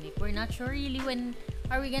pandemic. We're not sure really when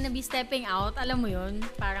are we gonna be stepping out, alam mo yun,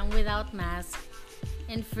 parang without mask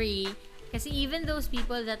and free. Kasi even those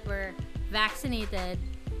people that were vaccinated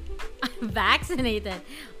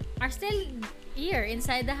are still here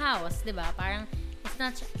inside the house, di ba? Parang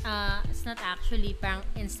it's not actually parang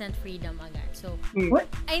instant freedom agad. So,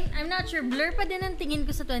 I'm not sure. Blur pa din ang tingin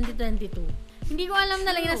ko sa 2022. Hindi ko alam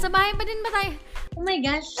na lang, nasa bahay pa din ba tayo? Oh my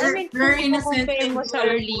gosh. I mean, Very kung innocent compare thing mo sa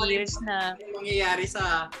early years na yung mangyayari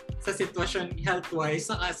sa sitwasyon health-wise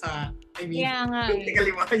saka sa, I mean, kaya nga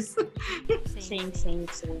politically wise. same.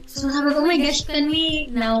 So sabi ko, oh my gosh, can we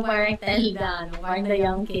now parang tell the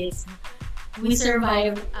young kids, we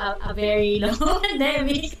survived a very long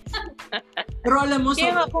pandemic. Pero alam mo,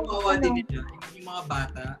 Kaya sobrang kung kawawa ano- din nila. Yung mga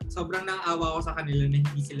bata, sobrang naawa ko sa kanila na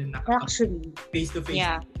hindi sila Actually, face-to-face.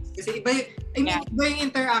 yeah. Kasi iba iba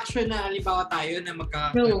yung interaction na halimbawa tayo na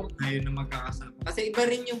magkakasama. Kasi iba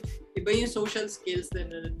yung social skills na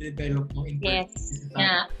na-develop mo in Yes. person.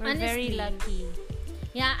 Yeah. We're very Honestly. lucky.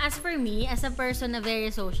 Yeah, as for me, as a person na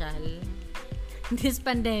very social, this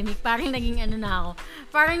pandemic, parang naging ano na ako.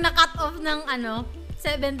 Parang na-cut off ng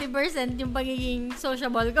 70% yung pagiging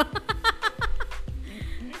sociable ko.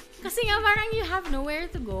 Kasi nga parang you have nowhere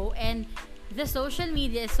to go and the social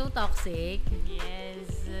media is so toxic.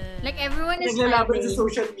 Yes. Like everyone is Naglalaban sa fighting.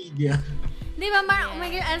 social media. Di ba? Oh my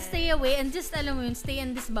God, I'll stay away and just, alam mo yun, stay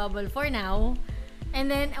in this bubble for now. And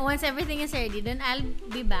then, once everything is ready, then I'll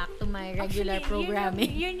be back to my regular Actually,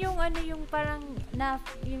 programming. Yun yung yung parang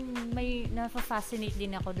may nafa-fascinate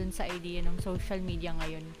din ako dun sa idea ng social media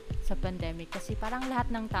ngayon sa pandemic kasi parang lahat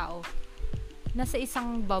ng tao nasa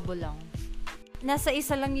isang bubble lang. Nasa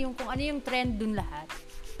isa lang yung kung ano yung trend dun lahat.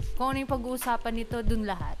 Kung ano yung pag-uusapan nito dun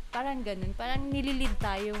lahat. Parang ganun. Parang nililid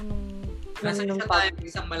tayo nung Nasa isa tayo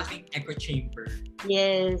isang malaking echo chamber.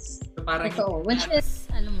 Yes. So parang Totoo. Which is,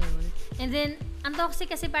 Alam mo yun. And then, ang toxic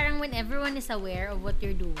kasi parang when everyone is aware of what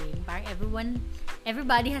you're doing, parang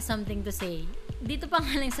everybody has something to say. dito pa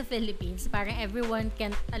nga lang sa Philippines, parang everyone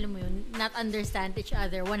can't, alam mo yun, not understand each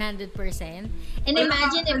other 100%. And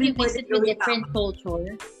imagine if you visit with different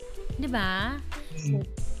culture. Di ba? Mm.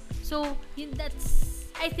 So, that's,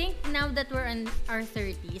 I think now that we're in our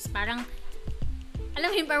 30s, parang, alam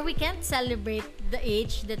mo yun, parang we can't celebrate the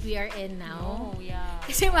age that we are in now. Oh, yeah.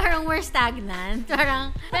 Kasi parang we're stagnant.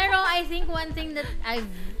 Parang, pero I think one thing that I've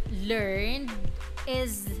learned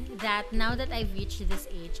is that now that I've reached this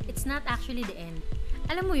age, it's not actually the end.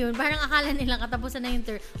 Alam mo yun, parang akala nila katapusan na yung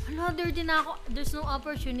term. Hala, there's no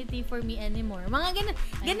opportunity for me anymore. Mga ganun.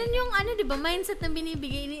 Ganun yung di ba, mindset na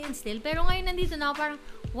binibigay ni instill. Pero ngayon nandito na ako parang,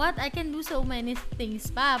 what? I can do so many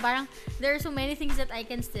things pa. Parang, there are so many things that I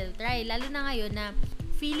can still try. Lalo na ngayon na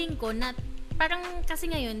feeling ko na parang kasi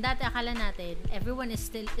ngayon, dati akala natin, everyone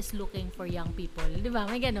is looking for young people. Di ba?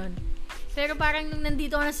 May ganun. Pero parang nung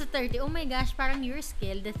nandito ka na sa 30, oh my gosh, parang your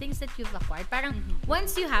skill, the things that you've acquired, parang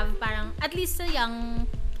once you have, parang at least sa young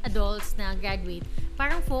adults na graduate,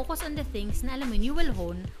 parang focus on the things na alam mo, you will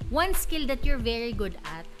hone one skill that you're very good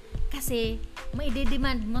at. Kasi,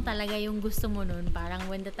 maide-demand mo talaga yung gusto mo nun. Parang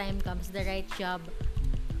when the time comes, the right job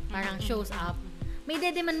parang shows up. May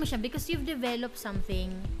demand mo siya because you've developed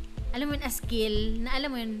something, alam mo yun, a skill, na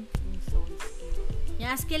alam mo yun, Soul skill.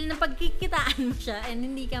 yung skill na pagkikitaan mo siya and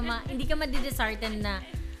hindi ka madidishearten na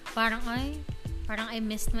parang I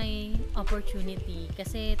missed my opportunity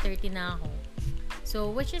kasi 30 na ako. So,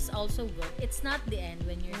 which is also good. It's not the end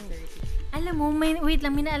when you're 30. Alam mo, wait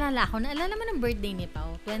lang, may naalala ko. Naalala mo ng birthday ni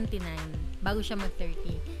Pau, 29, bago siya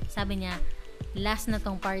mag-30. Sabi niya, last na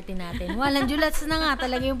tong party natin. Walang julats na nga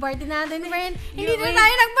talaga yung party natin, friend. Hindi na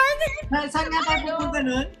tayo nag-party. Saan nga tayo pupunta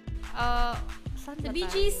nun? Saan Sa ba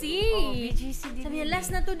BGC. tayo? Oh, BGC din. Sabi niya, last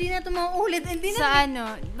na to, di na to mauulit. Hindi Sa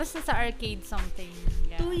na. basta sa arcade something.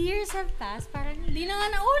 Yeah. 2 years have passed, parang di na nga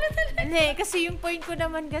naulit talaga. Hindi, kasi yung point ko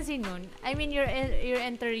naman kasi nun, I mean, you're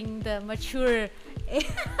entering the mature.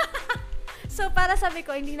 So, para sabi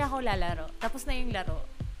ko, hindi na ako lalaro. Tapos na yung laro.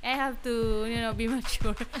 I have to, be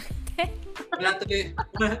mature. Wala tuloy.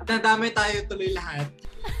 Nadamay tayo tuloy lahat.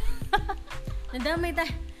 Nadamay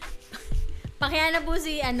tayo. Pakiya na po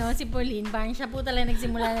si Pauline, parang siya po talaga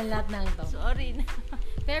nagsimula ng lahat ng to. Sorry na.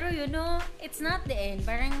 Pero it's not the end.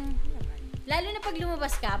 Parang, lalo na pag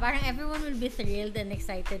lumabas ka, parang everyone will be thrilled and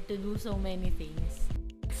excited to do so many things.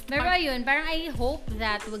 Pero ayun, parang I hope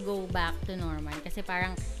that we go back to normal. Kasi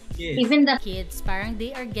parang, Yes. Even the kids, parang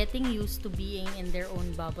they are getting used to being in their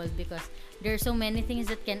own bubble because there are so many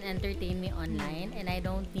things that can entertain me online and I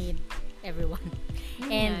don't need everyone.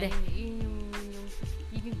 And,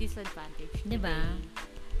 yung disadvantage. diba?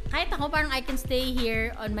 Kahit ako, parang I can stay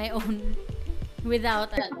here on my own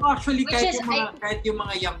without, Actually, Which is, kahit yung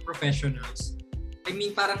mga young professionals, I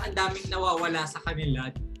mean, parang ang daming nawawala sa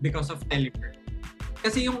kanila because of telework.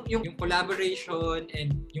 Kasi yung collaboration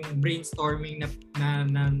and yung brainstorming na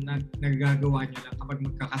nagagawa nyo lang kapag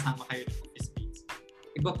magkakasama kayo ng office mates.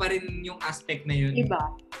 Iba pa rin yung aspect na yun. Iba.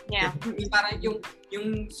 Yeah. Parang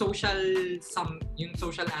yung social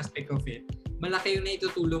aspect of it, malaki yung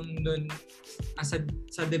naitutulong dun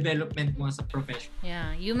sa development mo as a professional.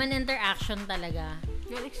 yeah, human interaction talaga.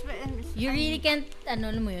 You You really can't,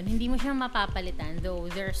 alam mo yun, hindi mo siya mapapalitan.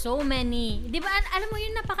 Though, there are so many. Di ba, alam mo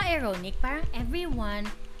yun, napaka-ironic. Parang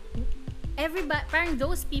parang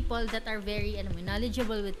those people that are very,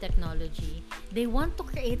 knowledgeable with technology, they want to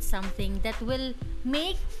create something that will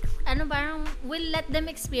make, will let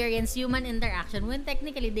them experience human interaction when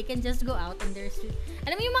technically they can just go out and there's,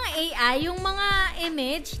 alam mo yung mga AI, yung mga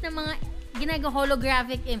image na mga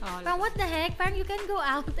holographic image. Parang what the heck? Parang you can go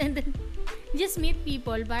out and then just meet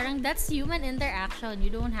people. Parang that's human interaction. You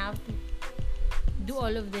don't have to do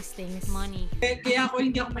all of these things. money. Kaya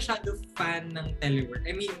hindi ako masyado fan ng telework.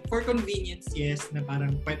 I mean, for convenience, yes, na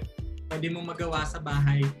parang pwede mo magawa sa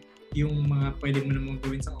bahay yung mga pwede mo namang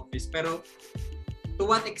gawin sa office. Pero to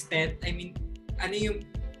what extent, I mean,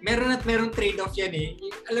 merong trade-off yan eh.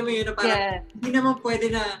 Alam mo yun na parang hindi naman pwede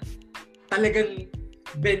na talagang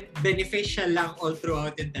beneficial lang all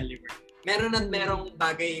throughout yung telework. Merong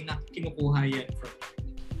bagay na kinukuha yan from.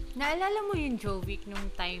 Naalala mo yung Jovic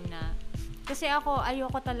nung time na, kasi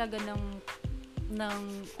ayoko talaga ng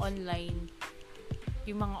online,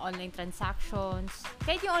 yung mga online transactions,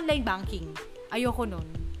 kahit yung online banking, ayoko nun.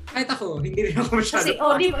 Kahit ako, hindi rin ako masyado. Kasi,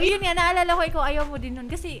 yun nga, naalala ko, ikaw ayaw mo din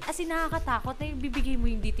nun. Kasi, nakakatakot na yung bibigay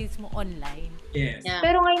mo yung details mo online. Yes. Yeah.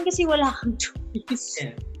 Pero ngayon kasi wala kang choice.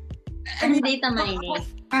 Yeah. and data mining.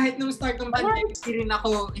 Kahit nung start ng pandemic,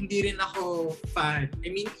 hindi rin ako fan. I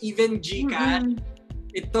mean, even GCash,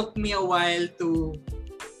 it took me a while to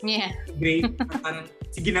Yeah. grade. Parang,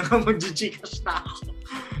 sige na nga mag-Gcash na ako.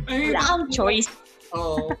 I mean, Wala kang choice.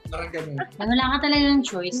 Oo, parang ganun. Wala ka talagang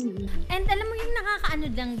choice. And alam mo yung nakakaano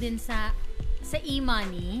lang din sa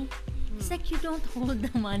e-money, it's like you don't hold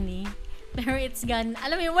the money, pero it's gone.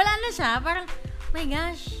 Alam mo yun, wala na siya. Parang, my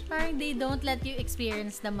gosh, parang they don't let you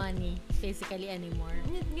experience the money physically anymore.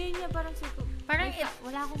 Ngayon niya parang Parang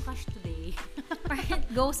wala akong cash today. parang it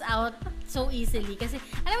goes out so easily. Kasi,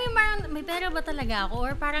 alam mo yung parang, may pera ba talaga ako?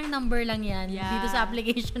 Or parang number lang yan dito sa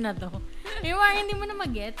application na to. Yung parang hindi mo na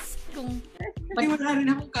mag-gets kung... Hindi, wala rin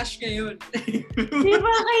akong cash ngayon. Di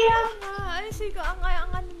ba kaya? Ay, sige, ang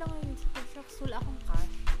ano na ngayon. Shucks, wala akong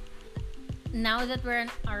cash. Now that we're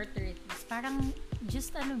in our 30s, parang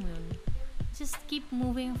just ano mo yun, just keep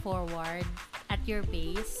moving forward at your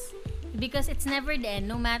pace. Because it's never the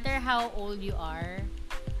end. No matter how old you are,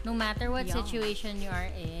 no matter what situation you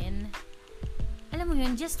are in, alam mo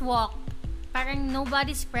yun, just walk. Parang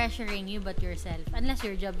nobody's pressuring you but yourself. Unless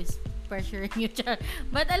your job is pressuring you.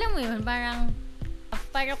 But alam mo yun, parang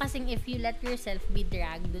kasing if you let yourself be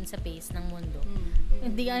dragged dun sa pace ng mundo,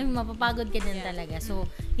 hindi ka, mapapagod ka din talaga. So,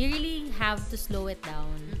 you really have to slow it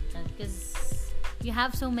down. Because you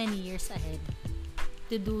have so many years ahead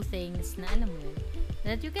to do things na alam mo yun,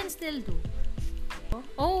 that you can still do.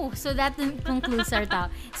 Oh, so that concludes our talk.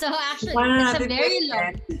 So actually,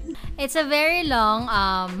 it's a very long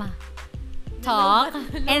talk,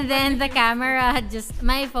 and then the camera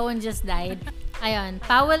my phone just died. Ayun,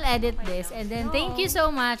 Pau will edit this, and then thank you so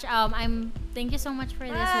much. Thank you so much for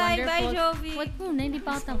this wonderful. Bye, Jovi. What muna, hindi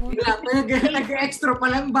pa ako tapos. Nag-extra pa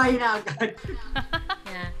lang, bye na agad.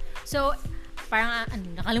 Yeah. So, parang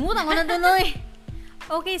nakalimutan ko na tuloy.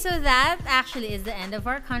 Okay, so that actually is the end of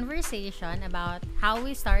our conversation about how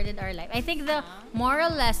we started our life. I think the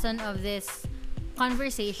moral lesson of this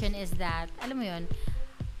conversation is that, alam mo yun,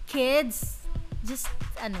 kids, just,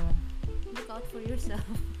 Look out for yourself.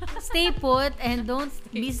 stay put and don't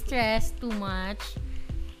be stressed too much.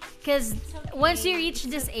 Because once you reach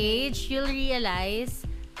this age, you'll realize,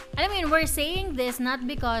 I mean, we're saying this not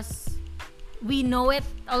because we know it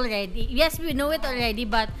already. Yes, we know it already,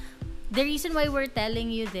 but the reason why we're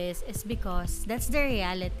telling you this is because that's the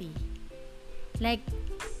reality. Like,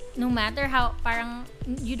 no matter how, parang,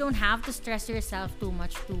 you don't have to stress yourself too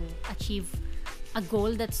much to achieve a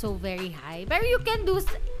goal that's so very high. Pero you can do,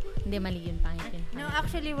 hindi, mali yun, pangit yun. No,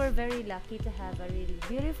 actually, we're very lucky to have a really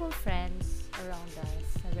beautiful friends around us.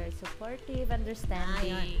 Very supportive,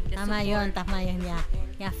 understanding. Tama yun,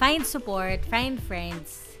 yeah. Find support, find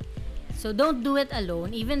friends. So, don't do it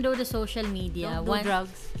alone, even though the social media... Don't do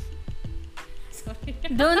drugs.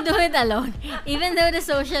 Don't do it alone. Even though the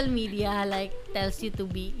social media tells you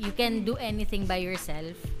you can do anything by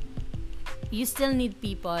yourself, you still need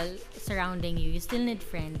people surrounding you. You still need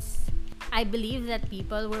friends. I believe that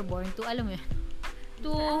people were born to, alam mo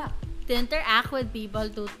yun, to interact with people,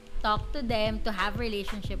 to talk to them, to have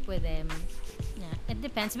relationship with them. Yeah, it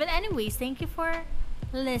depends. But anyways, thank you for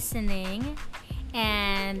listening.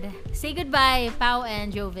 And say goodbye, Pau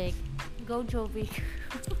and Jovic. Go, Jovic.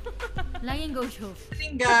 Laging go, Jovic. I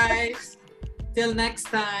think, guys, till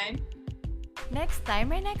next time. Next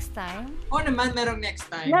time? May next time? Oo naman, merong next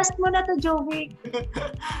time. Last mo na to, Jovic.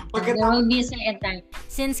 There will be a second time.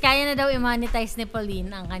 Since kaya na daw i-monetize ni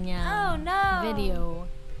Pauline ang kanyang video.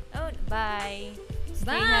 Oh, bye.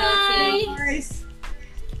 Stay Bye! healthy. Guys.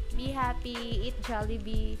 Be happy. Eat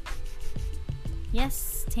Jollibee.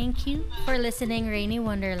 Yes, thank you for listening, Rainy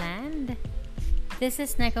Wonderland. This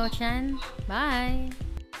is Neko-chan. Bye!